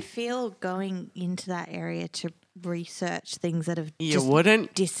How found. would you feel going into that area to research things that have You just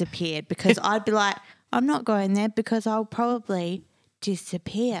wouldn't. disappeared? Because I'd be like, I'm not going there because I'll probably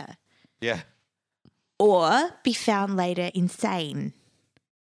disappear Yeah. or be found later insane.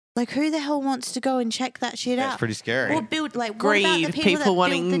 Like, who the hell wants to go and check that shit That's out? pretty scary. Or build, like, what about Greed, the people, people that built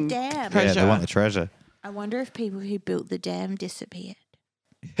wanting the dam? Yeah, treasure. they want the treasure. I wonder if people who built the dam disappeared.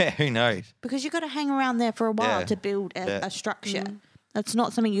 Yeah, who knows? Because you've got to hang around there for a while Yeah. to build Yeah. a structure. That's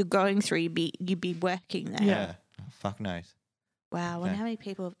not something you're going through. You'd be working there. Yeah. Fuck knows. Wow, I wonder Yeah. how many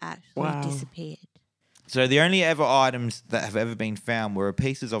people have actually Wow. disappeared. So the only ever items that have ever been found were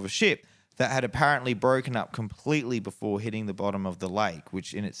pieces of a ship that had apparently broken up completely before hitting the bottom of the lake,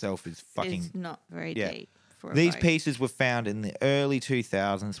 which in itself is fucking... It's not very yeah. deep. For a These boat. pieces were found in the early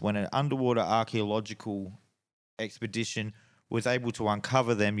 2000s when an underwater archaeological expedition was able to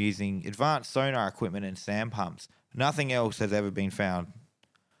uncover them using advanced sonar equipment and sand pumps. Nothing else has ever been found.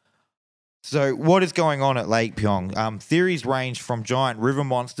 So what is going on at Lake Pion? Theories range from giant river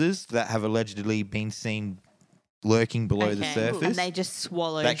monsters that have allegedly been seen lurking below the Okay. surface And they just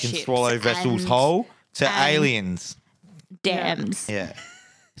swallow that can ships swallow vessels and whole to and- aliens. dams. Yeah.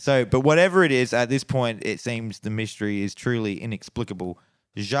 So, but whatever it is, at this point, it seems the mystery is truly inexplicable.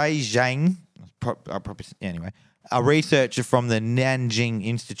 Zhai Zhang, anyway, a researcher from the Nanjing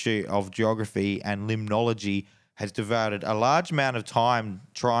Institute of Geography and Limnology, has devoted a large amount of time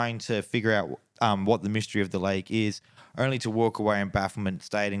trying to figure out what the mystery of the lake is, only to walk away in bafflement,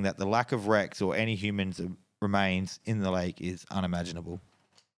 stating that the lack of wrecks or any humans remains in the lake is unimaginable.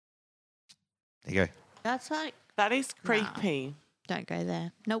 There you go. That's like, That is creepy. don't go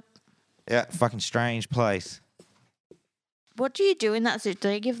there. Nope. Yeah, fucking strange place. What do you do in that situation? Do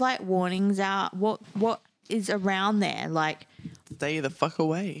they give like warnings out? What is around there? Like, Stay the fuck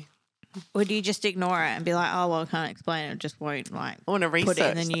away. or do you just ignore it and be like, oh well, I can't explain it. Just won't like I want to research put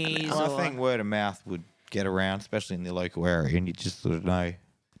it in the that news. now. Well, Or, I think word of mouth would get around, especially in the local area, and you just sort of know.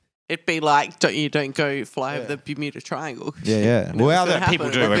 It'd be like, don't go fly over the Bermuda Triangle. Yeah. Well, Well, gonna that people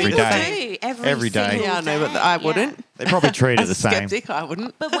happen. do But every people day. Every day. single Yeah, I know, but day, I yeah. wouldn't. They probably treat it As the a same. skeptic, I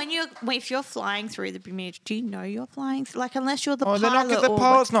wouldn't. But if you're flying through the Bermuda, do you know you're flying? Like, unless you're the Oh, pilot. the or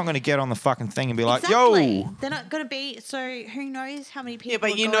pilot's not going to get on the fucking thing and be like, exactly. yo. They're not going to be. So who knows how many people? Yeah,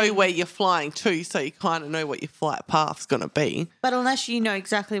 but are you know going- where you're flying to, so you kind of know what your flight path's going to be. But unless you know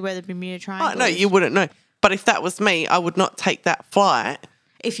exactly where the Bermuda Triangle. Oh, no, is. you wouldn't know. But if that was me, I would not take that flight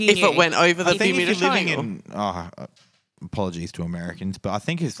If you if knew. it went over the I think Bermuda if you're living Triangle. in, apologies to Americans, but I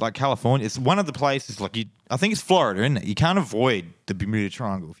think it's like California. It's one of the places, like I think it's Florida, isn't it? You can't avoid the Bermuda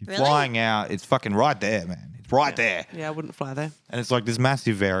Triangle. If you're Really? flying out, it's fucking right there, man. It's right there. Yeah, I wouldn't fly there. And it's like this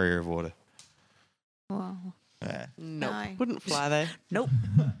massive area of water. Well, Yeah. Nope. No. Wouldn't fly there. nope.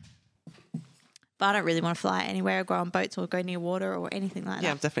 But I don't really want to fly anywhere or go on boats or go near water or anything like Yeah,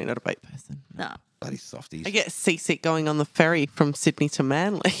 I'm that. definitely not a boat person. No. Bloody softies. I get seasick going on the ferry from Sydney to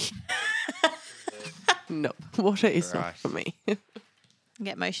Manly. Nope. Water is Right. not for me. I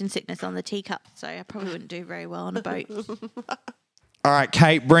get motion sickness on the teacup, so I probably wouldn't do very well on a boat. All right,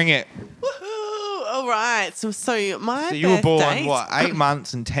 Kate, bring it. Woohoo! All right. So my So you were born, birthday- what, 8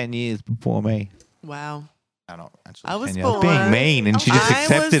 months and 10 years before me? Wow. No, not actually. I was 10 years. I was born- being mean, and she just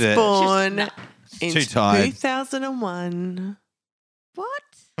accepted I was it. born She's in too tired. 2001.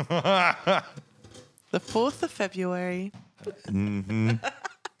 What? The 4th of February. Mm-hmm.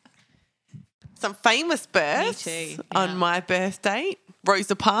 Some famous births too, on yeah. my birthday.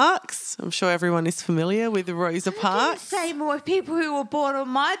 Rosa Parks. I'm sure everyone is familiar with Rosa Parks. Say more people who were born on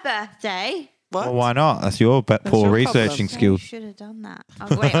my birthday. What? Well, why not? That's your poor your researching problem. You skills. should have done that.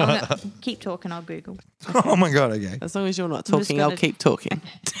 Oh, wait, I'm gonna keep talking. I'll Google. Oh my god. Okay. As long as you're not I'm just talking, I'll gonna- keep talking.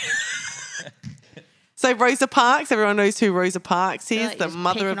 So Rosa Parks, everyone knows who Rosa Parks feel is, like the you're just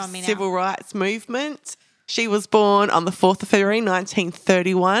mother picking of on me now. civil rights movement. She was born on the 4th of February,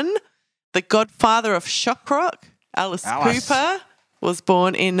 1931. The godfather of shock rock, Alice Cooper, was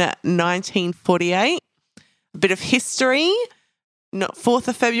born in 1948. A bit of history. 4th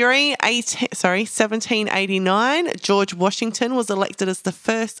of February, 1789, George Washington was elected as the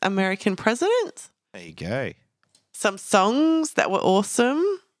first American president. There you go. Some songs that were awesome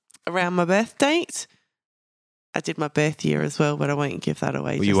around my birth date. I did my birth year as well, but I won't give that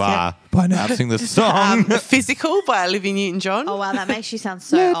away. Well, just you yet. are by announcing the song. Physical by Olivia Newton-John. Oh wow, that makes you sound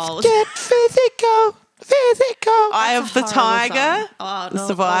so old. get physical. Eye That's of a the horrible Tiger. song. Oh, The no,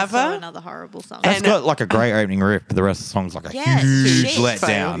 Survivor. Also another horrible song. That's And- got like a great opening riff, but the rest of the song's like a Yeah, huge shit.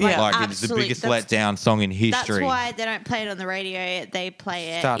 letdown. Yeah. Like it's the Absolute- biggest that's- letdown song in That's history. why they don't play it on the radio. They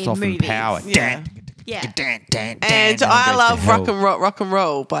play it Starts in off movies. in power. Yeah. Yeah. And I Love Rock and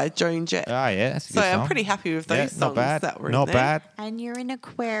Roll by Joan Jett. Oh yeah, that's a So good song. I'm pretty happy with those Yeah, songs not bad. that were Not in there. bad. And you're in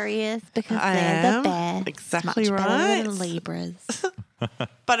Aquarius because I they're am. the best. Exactly Much better right. than Libras.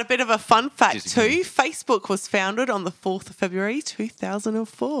 But a bit of a fun fact Disagree. too, Facebook was founded on the 4th of February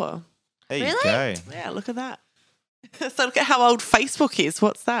 2004. There you Really? go. Yeah, look at that. So look at how old Facebook is.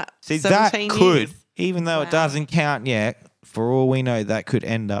 What's that? See, that 17 could, years. even though it Wow. doesn't count yet, for all we know, that could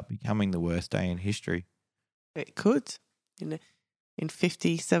end up becoming the worst day in history. It could. In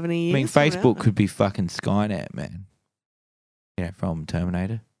 50, 70 years. I mean, from now. Facebook could be fucking Skynet, man. You know, from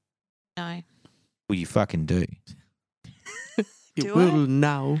Terminator. No. Well, you fucking do. You Do will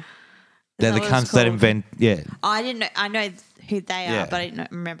know. They're that the what it's cunts that called? invent. Yeah, I didn't know. I know who they are, Yeah. but I didn't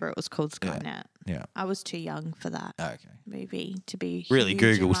remember it was called Yeah. Skynet. yeah. I was too young for that Okay. movie to be Really, huge in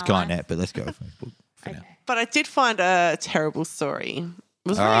Google my life. Skynet, but let's go with Facebook for Okay. now. But I did find a terrible story. It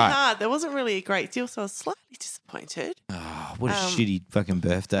was All very right. hard. There wasn't really a great deal, so I was slightly disappointed. Oh, what a Um, shitty fucking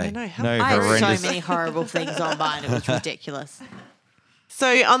birthday. I know, how- no I had horrendous. so many horrible things on mine. It was ridiculous.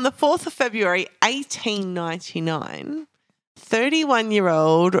 So on the 4th of February, 1899,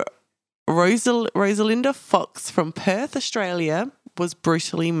 31-year-old Rosalinda Fox from Perth, Australia, was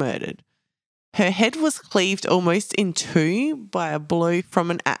brutally murdered. Her head was cleaved almost in two by a blow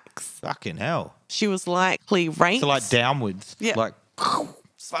from an axe. Fucking hell. She was likely raped. So like downwards. Yeah. Like,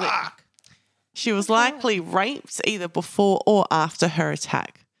 Split. fuck. She was likely raped either before or after her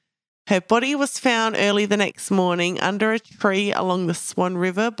attack. Her body was found early the next morning under a tree along the Swan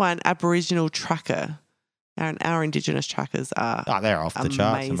River by an Aboriginal tracker. Our Indigenous trackers are Oh, they're off the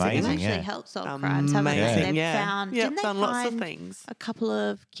charts. Amazing. It Amazing, actually yeah. helps solve crimes, haven't they? amazing. They've Yeah, found, yep, didn't they done lots of find things. a couple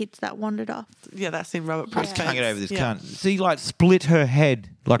of kids that wandered off? Yeah, that's in Robert Yeah. Bruce. Can't get over this yeah. cunt. See, like, split her head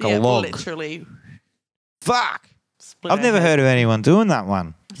like Yeah, a log. literally. Fuck. split I've her never head. heard of anyone doing that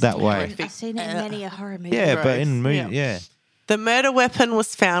one that way. horrific. I've seen it in many a horror movie. Yeah, Gross. but in movie, Yeah. yeah. The murder weapon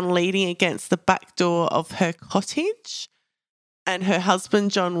was found leading against the back door of her cottage, and her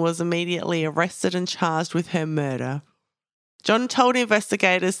husband, John, was immediately arrested and charged with her murder. John told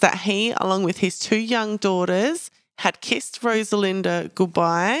investigators that he, along with his two young daughters, had kissed Rosalinda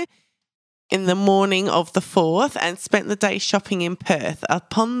goodbye in the morning of the 4th and spent the day shopping in Perth.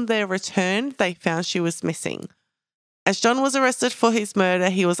 Upon their return, they found she was missing. As John was arrested for his murder,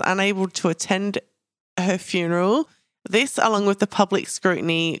 he was unable to attend her funeral. This, along with the public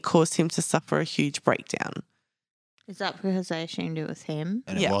scrutiny, caused him to suffer a huge breakdown. Is that because they assumed it was him?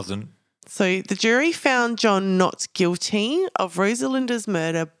 And Yeah. it wasn't. So the jury found John not guilty of Rosalinda's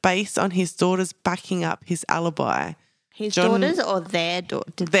murder based on his daughters backing up his alibi. His John- daughters or their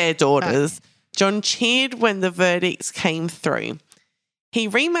daughters? Their daughters. John cheered when the verdicts came through. He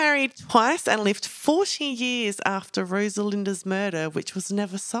remarried twice and lived 40 years after Rosalinda's murder, which was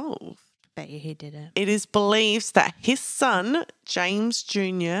never solved. Bet you he did it. It is believed that his son, James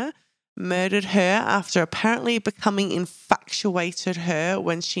Jr., murdered her after apparently becoming infatuated her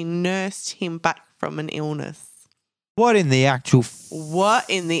when she nursed him back from an illness. What in the actual What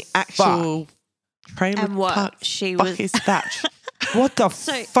in the actual trailer And what park she fuck was- is that? What the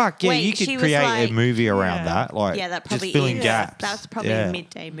So, fuck? Yeah, wait, you she could was create like- a movie around Yeah. that. Like, Yeah, that probably just filling is. gaps. That was probably Yeah. a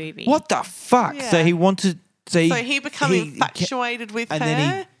midday movie. What the fuck? So Yeah. he wanted. So he became infatuated with and her,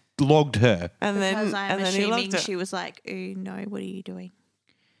 then he logged her. and then Because I'm and then he assuming loved it. she was like, "Ooh, no, what are you doing?"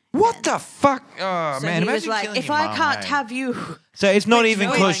 What the fuck? Oh, So man. he was imagine like, killing if your I mum, can't hey. have you. So it's not Which even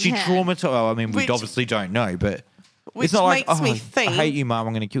no because one she can. traumatized. Well, I mean, we Which- obviously don't know, but Which it's not like, makes oh, me think. I hate you, mum.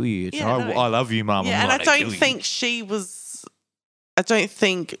 I'm going to kill you. It's, Yeah, no. I love you, mum. Yeah, I'm and I not gonna don't kill you. think she was. I don't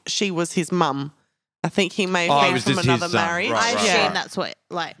think she was his mum. I think he may Oh, have it been was from just his another son. marriage. Right, I right, assume right. that's what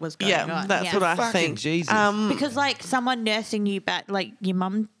was going Yeah, on. that's what I Fucking think. Jesus. Because like someone nursing you back, like your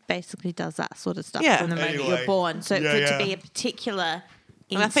mum basically does that sort of stuff Yeah. from the moment Anyway. you're born. So Yeah, for it yeah. to be a particular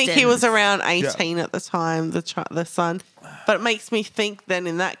and I think he was instance- around 18 at the time, the son. But it makes me think then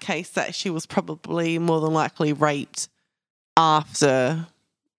in that case that she was probably more than likely raped after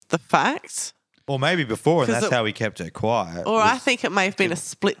the fact. Or maybe before, and 'Cause that's it- how he kept her quiet. Or I think it may have been a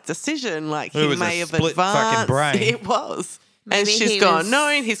split decision. Like It he was a may have split fucking advanced. brain. It was. And Maybe she's he gone, was- no,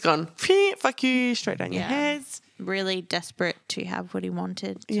 and he's gone, "Phew, fuck you, straight down your Yeah. heads. really desperate to have what he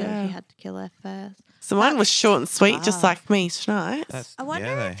wanted, so Yeah. he had to kill her first. So mine was short and sweet, just Ah. like me tonight. That's, I wonder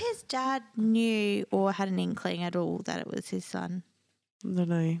yeah, if his dad knew or had an inkling at all that it was his son. I don't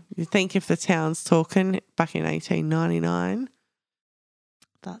know. You think if the town's talking back in 1899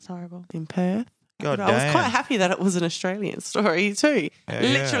 That's horrible. in Perth? God I was damn. quite happy that it was an Australian story too. Yeah,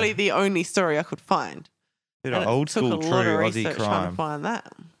 Literally yeah. the only story I could find. Bit And of it old took school a true lot of Aussie research trying crime. to find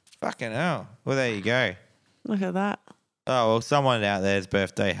that. Fucking hell. Well, there you go. Look at that. Oh, well, someone out there's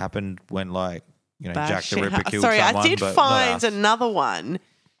birthday happened when, like, you know, Bad Jack the shit Ripper hap- killed Sorry, someone. I did but not find us. another one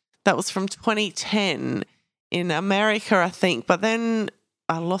that was from 2010 in America, I think. But then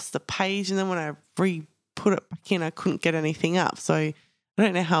I lost the page, and then when I put it back in, I couldn't get anything up. So I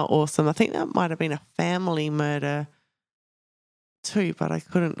don't know how awesome. I think that might have been a family murder too, but I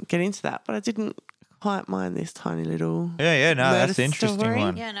couldn't get into that. But I didn't quite mind this tiny little. Yeah, no, that's murder an interesting story.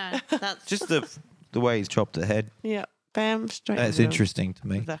 one. Yeah, no, that's Just the way he's chopped the head. Yeah, bam, straight. That's into interesting to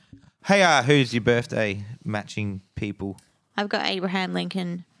me. the- Hey, who's your birthday matching people? I've got Abraham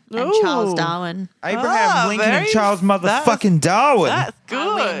Lincoln and Ooh. Charles Darwin. Abraham Lincoln and very- Charles that's- motherfucking Darwin. That's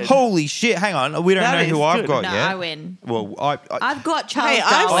good. win. Holy shit! Hang on, we don't That know who is I've good. got No, yet. I win. Well, I've got Charles Hey,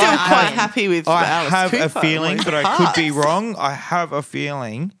 I'm Darwin. still I quite win. happy with I Alice have a Cooper. feeling, Like, but I could be pass. wrong. I have a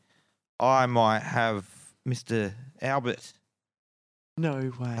feeling I might have Mr. Albert. No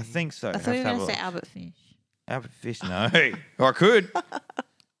way. I think so. I thought you were Have going to a say Albert Fish. Albert Fish. No, I could.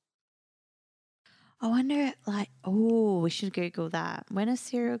 I wonder, like, we should Google that. When are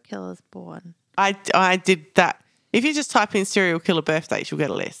serial killers born? I did that. If you just type in serial killer birthdays, you'll get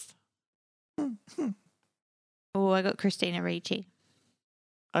a list. Oh, I got Christina Ricci.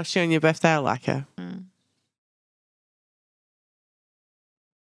 I'll show you your birthday. I like her. Mm.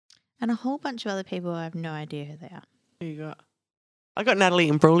 And a whole bunch of other people I have no idea who they are. Who you got? I got Natalie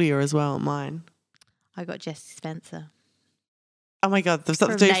Imbruglia as well. Mine. I got Jesse Spencer. Oh my God, there's that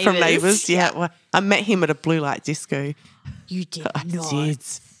From dude from Neighbours. Neighbours. Yeah, Yeah. well, I met him at a blue light disco. You did I not. did.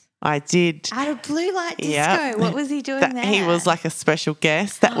 I did. At a blue light disco. Yeah. What was he doing That there? he was like a special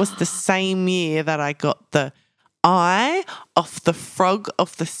guest. That was the same year that I got the eye off the Frog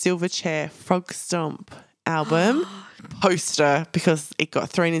of the Silverchair Frog Stomp album poster because it got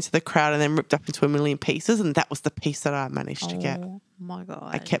thrown into the crowd and then ripped up into a million pieces, and that was the piece that I managed to get. Oh my God.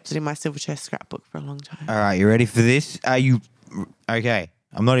 I kept it in my Silverchair scrapbook for a long time. All right, you ready for this? Are you okay?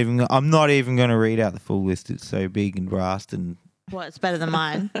 I'm not even going to read out the full list. It's so big and vast and What? It's better than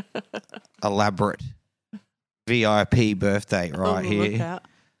mine. elaborate. VIP birthday right Oh, look here. out.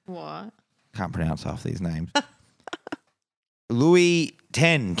 What? Can't pronounce half these names. Louis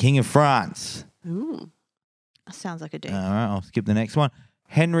X, King of France. Ooh. Sounds like a douche. All right, I'll skip the next one.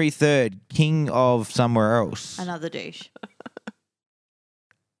 Henry III, King of somewhere else. Another douche.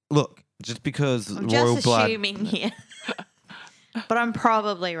 Look, just because I'm royal just blood. assuming here. But I'm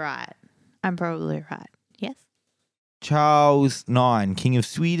probably right. Yes? Charles IX, King of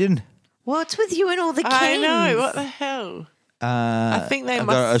Sweden. What's with you and all the kings? I know. What the hell? I think they I've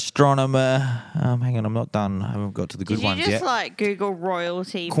got must- astronomer. Hang on, I'm not done. I haven't got to the good Did you ones just yet. like Google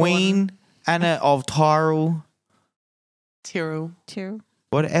royalty? Queen Anna of Tyrol. Tyrrell. Too?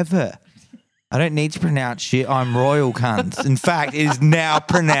 Whatever. I don't need to pronounce shit. I'm royal cunts. In fact, it is now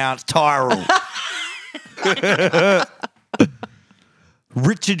pronounced Tyrol.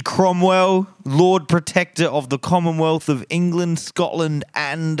 Richard Cromwell, Lord Protector of the Commonwealth of England, Scotland,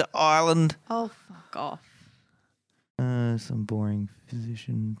 and Ireland. Oh, fuck off. Some boring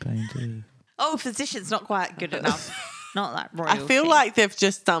physician painter. Oh, physician's not quite good enough. Not that royalty. I feel like they've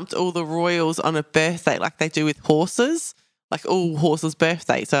just dumped all the royals on a birthday like they do with horses. Like all horses'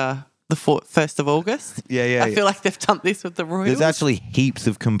 birthdays are the 1st of August. Yeah. I feel like they've dumped this with the royals. There's actually heaps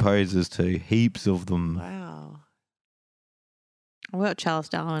of composers too. Heaps of them. Wow. I got Charles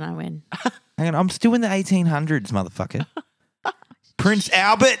Darwin. I win. Hang on, I'm still in the 1800s, motherfucker. Prince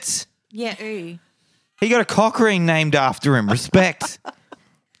Albert. Yeah, ooh. He got a cock ring named after him. Respect.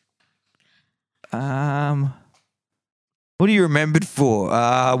 What are you remembered for?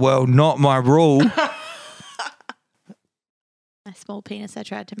 Well, not my rule. A small penis I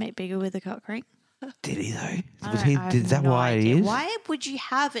tried to make bigger with a cock ring. Did he though? I Was don't- he? I have Is that no why idea. it is? Why would you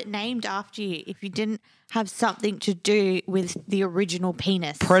have it named after you if you didn't have something to do with the original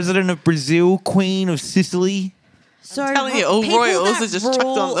penis? President of Brazil, Queen of Sicily. So telling you, all people royals that are just chucked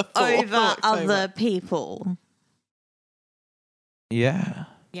on rule the floor. over It's other over. people. Yeah.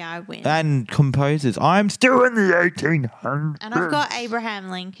 Yeah, I win. And composers. I'm still in the 1800s. And I've got Abraham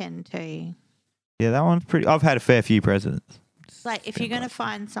Lincoln too. Yeah, that one's pretty. I've had a fair few presidents. Like, if you're going to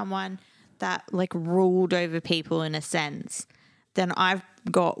find someone that, like, ruled over people in a sense, then I've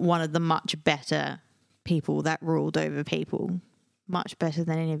got one of the much better people that ruled over people. Much better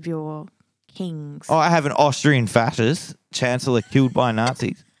than any of your kings. Oh, I have an Austrian fascist chancellor killed by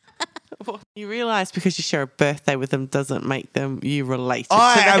Nazis. You realise because you share a birthday with them doesn't make them you related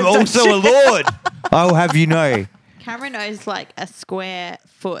I to them. am don't also you? a lord. I'll have you know. Cameron owns, like, a square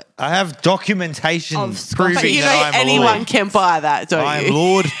foot. I have documentation Of Scottish- proving But you know that I'm a anyone lord. can buy that, don't I you? am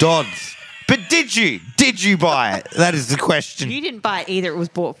Lord Dodds. But did you? Did you buy it? That is the question. You didn't buy it either. It was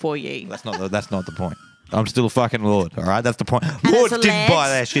bought for you. That's not the point. I'm still a fucking lord, all right? That's the point. it's Lords a didn't lad. buy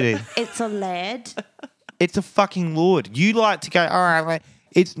that shit either. It's a lead. It's a fucking lord. You like to go, all right, like,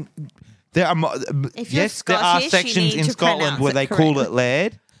 it's... There are, If you're yes, there are Scottish, you sections need in to Scotland pronounce where it they call correctly. it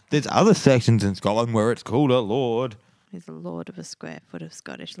laird. There's other sections in Scotland where it's called a lord. He's a lord of a square foot of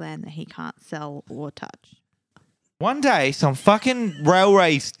Scottish land that he can't sell or touch. One day, some fucking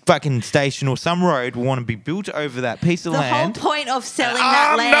railway fucking station or some road will want to be built over that piece of The land. whole point of selling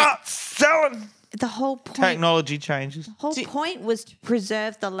that I'm land. not selling. The whole point. Technology changes. Whole point was to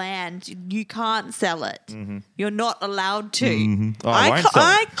preserve the land. You can't sell it. Mm-hmm. You're not allowed to. Oh, I won't sell it.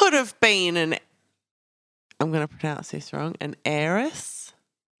 I could have been I'm going to pronounce this wrong, an heiress.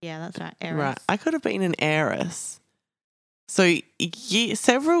 Yeah, that's right. Heiress. Right. I could have been an heiress. So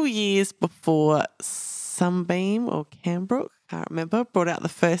several years before Sunbeam or Cambrook, can't remember, brought out the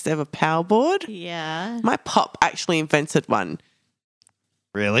first ever power board. Yeah. My pop actually invented one.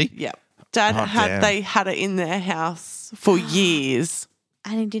 Really? Yep. Dad Oh, damn. they had it in their house for years.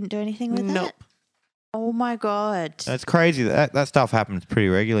 And he didn't do anything with Nope. it? Oh my God. That's crazy. That stuff happens pretty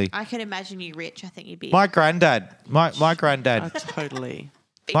regularly. I can imagine you rich. I think you'd be. My granddad, my I granddad, totally.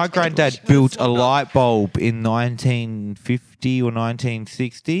 my granddad built a light bulb in 1950 or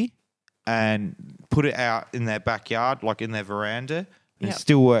 1960 and put it out in their backyard, like in their veranda. And Yep. it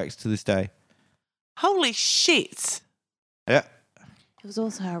still works to this day. Holy shit. Yeah. It was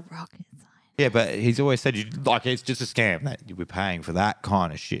also a rocket science. Yeah, but he's always said it's just a scam that you were paying for that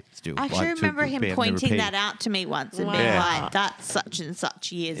kind of shit still. I actually like, to remember be him able to pointing repeat. that out to me once and Wow. being Yeah. like, that's such and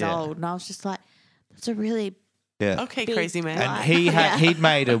such years Yeah. old. And I was just like, that's a really Yeah. Okay, Big crazy man. And Right. he'd Yeah.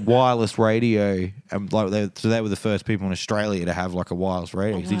 made a wireless radio, and like they were the first people in Australia to have like a wireless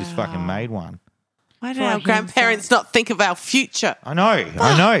radio because he just fucking Wow. made one. Why did For our himself. grandparents not think of our future? I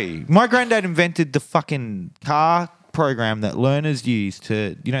know. My granddad invented the fucking car program that learners use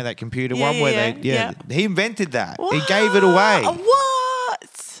to, that computer Yeah, one where yeah. he invented that. He gave it away.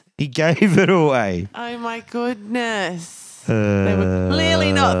 What? He gave it away. Oh my goodness. They were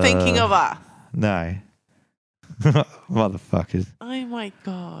clearly not thinking of us. No. Motherfuckers. Oh my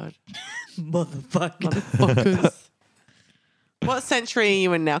God. motherfucker. Motherfuckers. What century are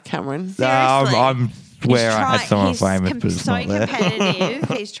you in now, Cameron? Seriously. I'm swear I had someone famous, but it's so not there. competitive.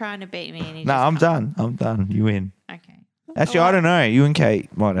 He's trying to beat me. And he No, just I'm can't. done. I'm done. You win. Okay. Actually, I don't know. You and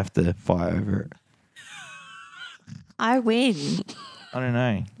Kate might have to fight over it. I win. I don't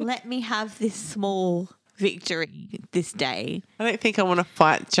know. Let me have this small victory this day. I don't think I want to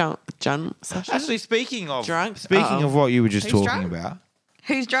fight John Sasha. Actually, speaking of Drunk? what you were just Who's talking drunk? about,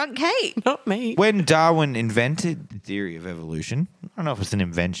 Who's drunk, Kate? Not me. when Darwin invented the theory of evolution, I don't know if it's an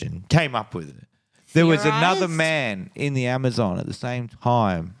invention, came up with it. There was another Theorized? man in the Amazon at the same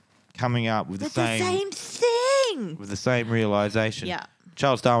time coming up with With the same thing. realization. Yeah.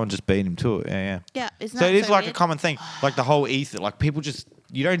 Charles Darwin just beat him to it. Yeah. Yeah. Isn't So that it is like a weird? common thing, like the whole ether. Like people just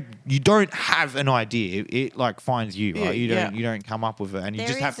you don't have an idea. It like finds you. Yeah, Right? yeah. You don't come up with it, and you There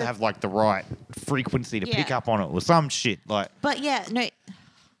just have is to a- have like the right frequency to pick Yeah. up on it or some shit. Like But yeah, no,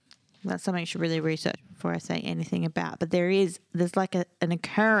 that's something I should really research before I say anything about. But there's like an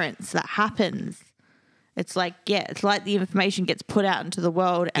occurrence that happens. It's like, it's like the information gets put out into the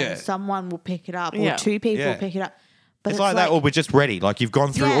world and Yeah. someone will pick it up or Yeah. two people Yeah. will pick it up. But it's like that, or we're just ready. Like you've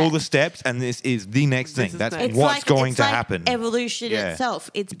gone through Yeah. all the steps, and this is the next thing. is That's next. what's going it's to like happen. Evolution Yeah.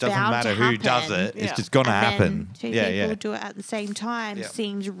 itself. It's It doesn't bound matter to who does happen. it. It's Yeah. just going to And happen. then two Yeah, people yeah. do it at the same time Yeah.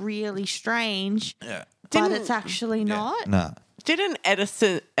 seems really strange, Yeah. but Didn't- it's actually not. No. Didn't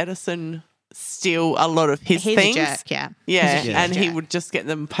Edison steal a lot of his He's things? a jerk, yeah. Yeah, He's a and he jerk. would just get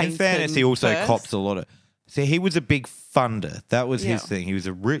them painted. In fairness, he also first. cops a lot of. See, he was a big funder. That was his Yeah. thing. He was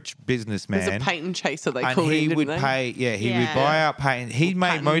a rich He businessman. was a patent chaser, they and called he him, would didn't they? pay. Yeah, he would Yeah. buy out patents. He made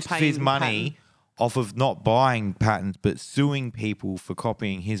patent, most of his patent, money patent. off of not buying patents, but suing people for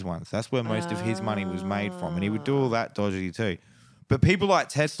copying his ones. That's where most of his money was made from, and he would do all that dodgy too. But people like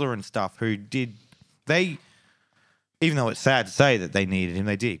Tesla and stuff who did they. Even though it's sad to say that they needed him,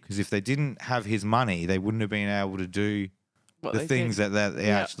 they did. Because if they didn't have his money, they wouldn't have been able to do What the they things did. that they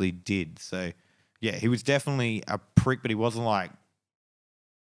Yeah. actually did. So, yeah, he was definitely a prick, but he wasn't like,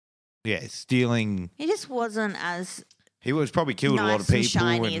 stealing. He just wasn't as He was probably killed a lot of Nice and people.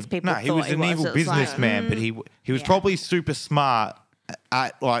 shiny as people no, he thought was he an was. evil It was like, businessman, but he was yeah. probably super smart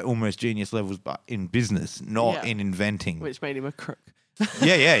at like almost genius levels, but in business, not Yeah. in inventing. Which made him a crook.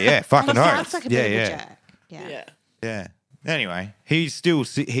 Yeah. and Fucking he oath. sounds like a bit of a jerk. Yeah. Yeah. Anyway, he's still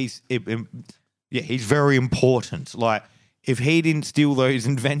he's very important. Like if he didn't steal those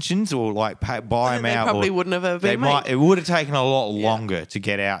inventions or like buy them They out, probably or wouldn't have ever they been might. made. It would have taken a lot longer to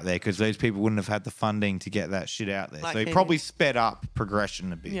get out there because those people wouldn't have had the funding to get that shit out there. Like so he he probably did. sped up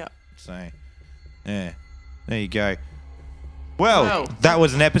progression a bit. Yeah. So yeah, there you go. Well, Well. that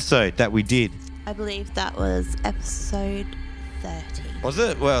was an episode that we did. I believe that was episode 30. Was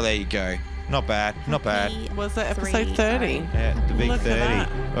it? Well, there you go. Not bad. Not bad. Happy Was that episode 3-0. 30? Yeah, the big Look at 30. that.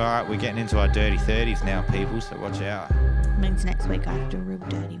 All right, we're getting into our dirty 30s now, people, so watch out. Means next week I have to do a real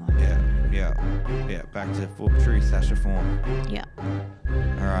dirty one. Yeah. Back to true Sasha form. Yeah.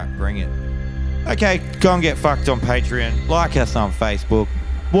 All right, bring it. Okay, go and get fucked on Patreon. Like us on Facebook.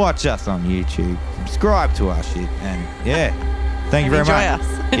 Watch us on YouTube. Subscribe to our shit. And yeah, thank you very Enjoy much.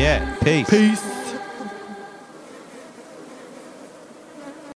 us. Yeah, peace. Peace.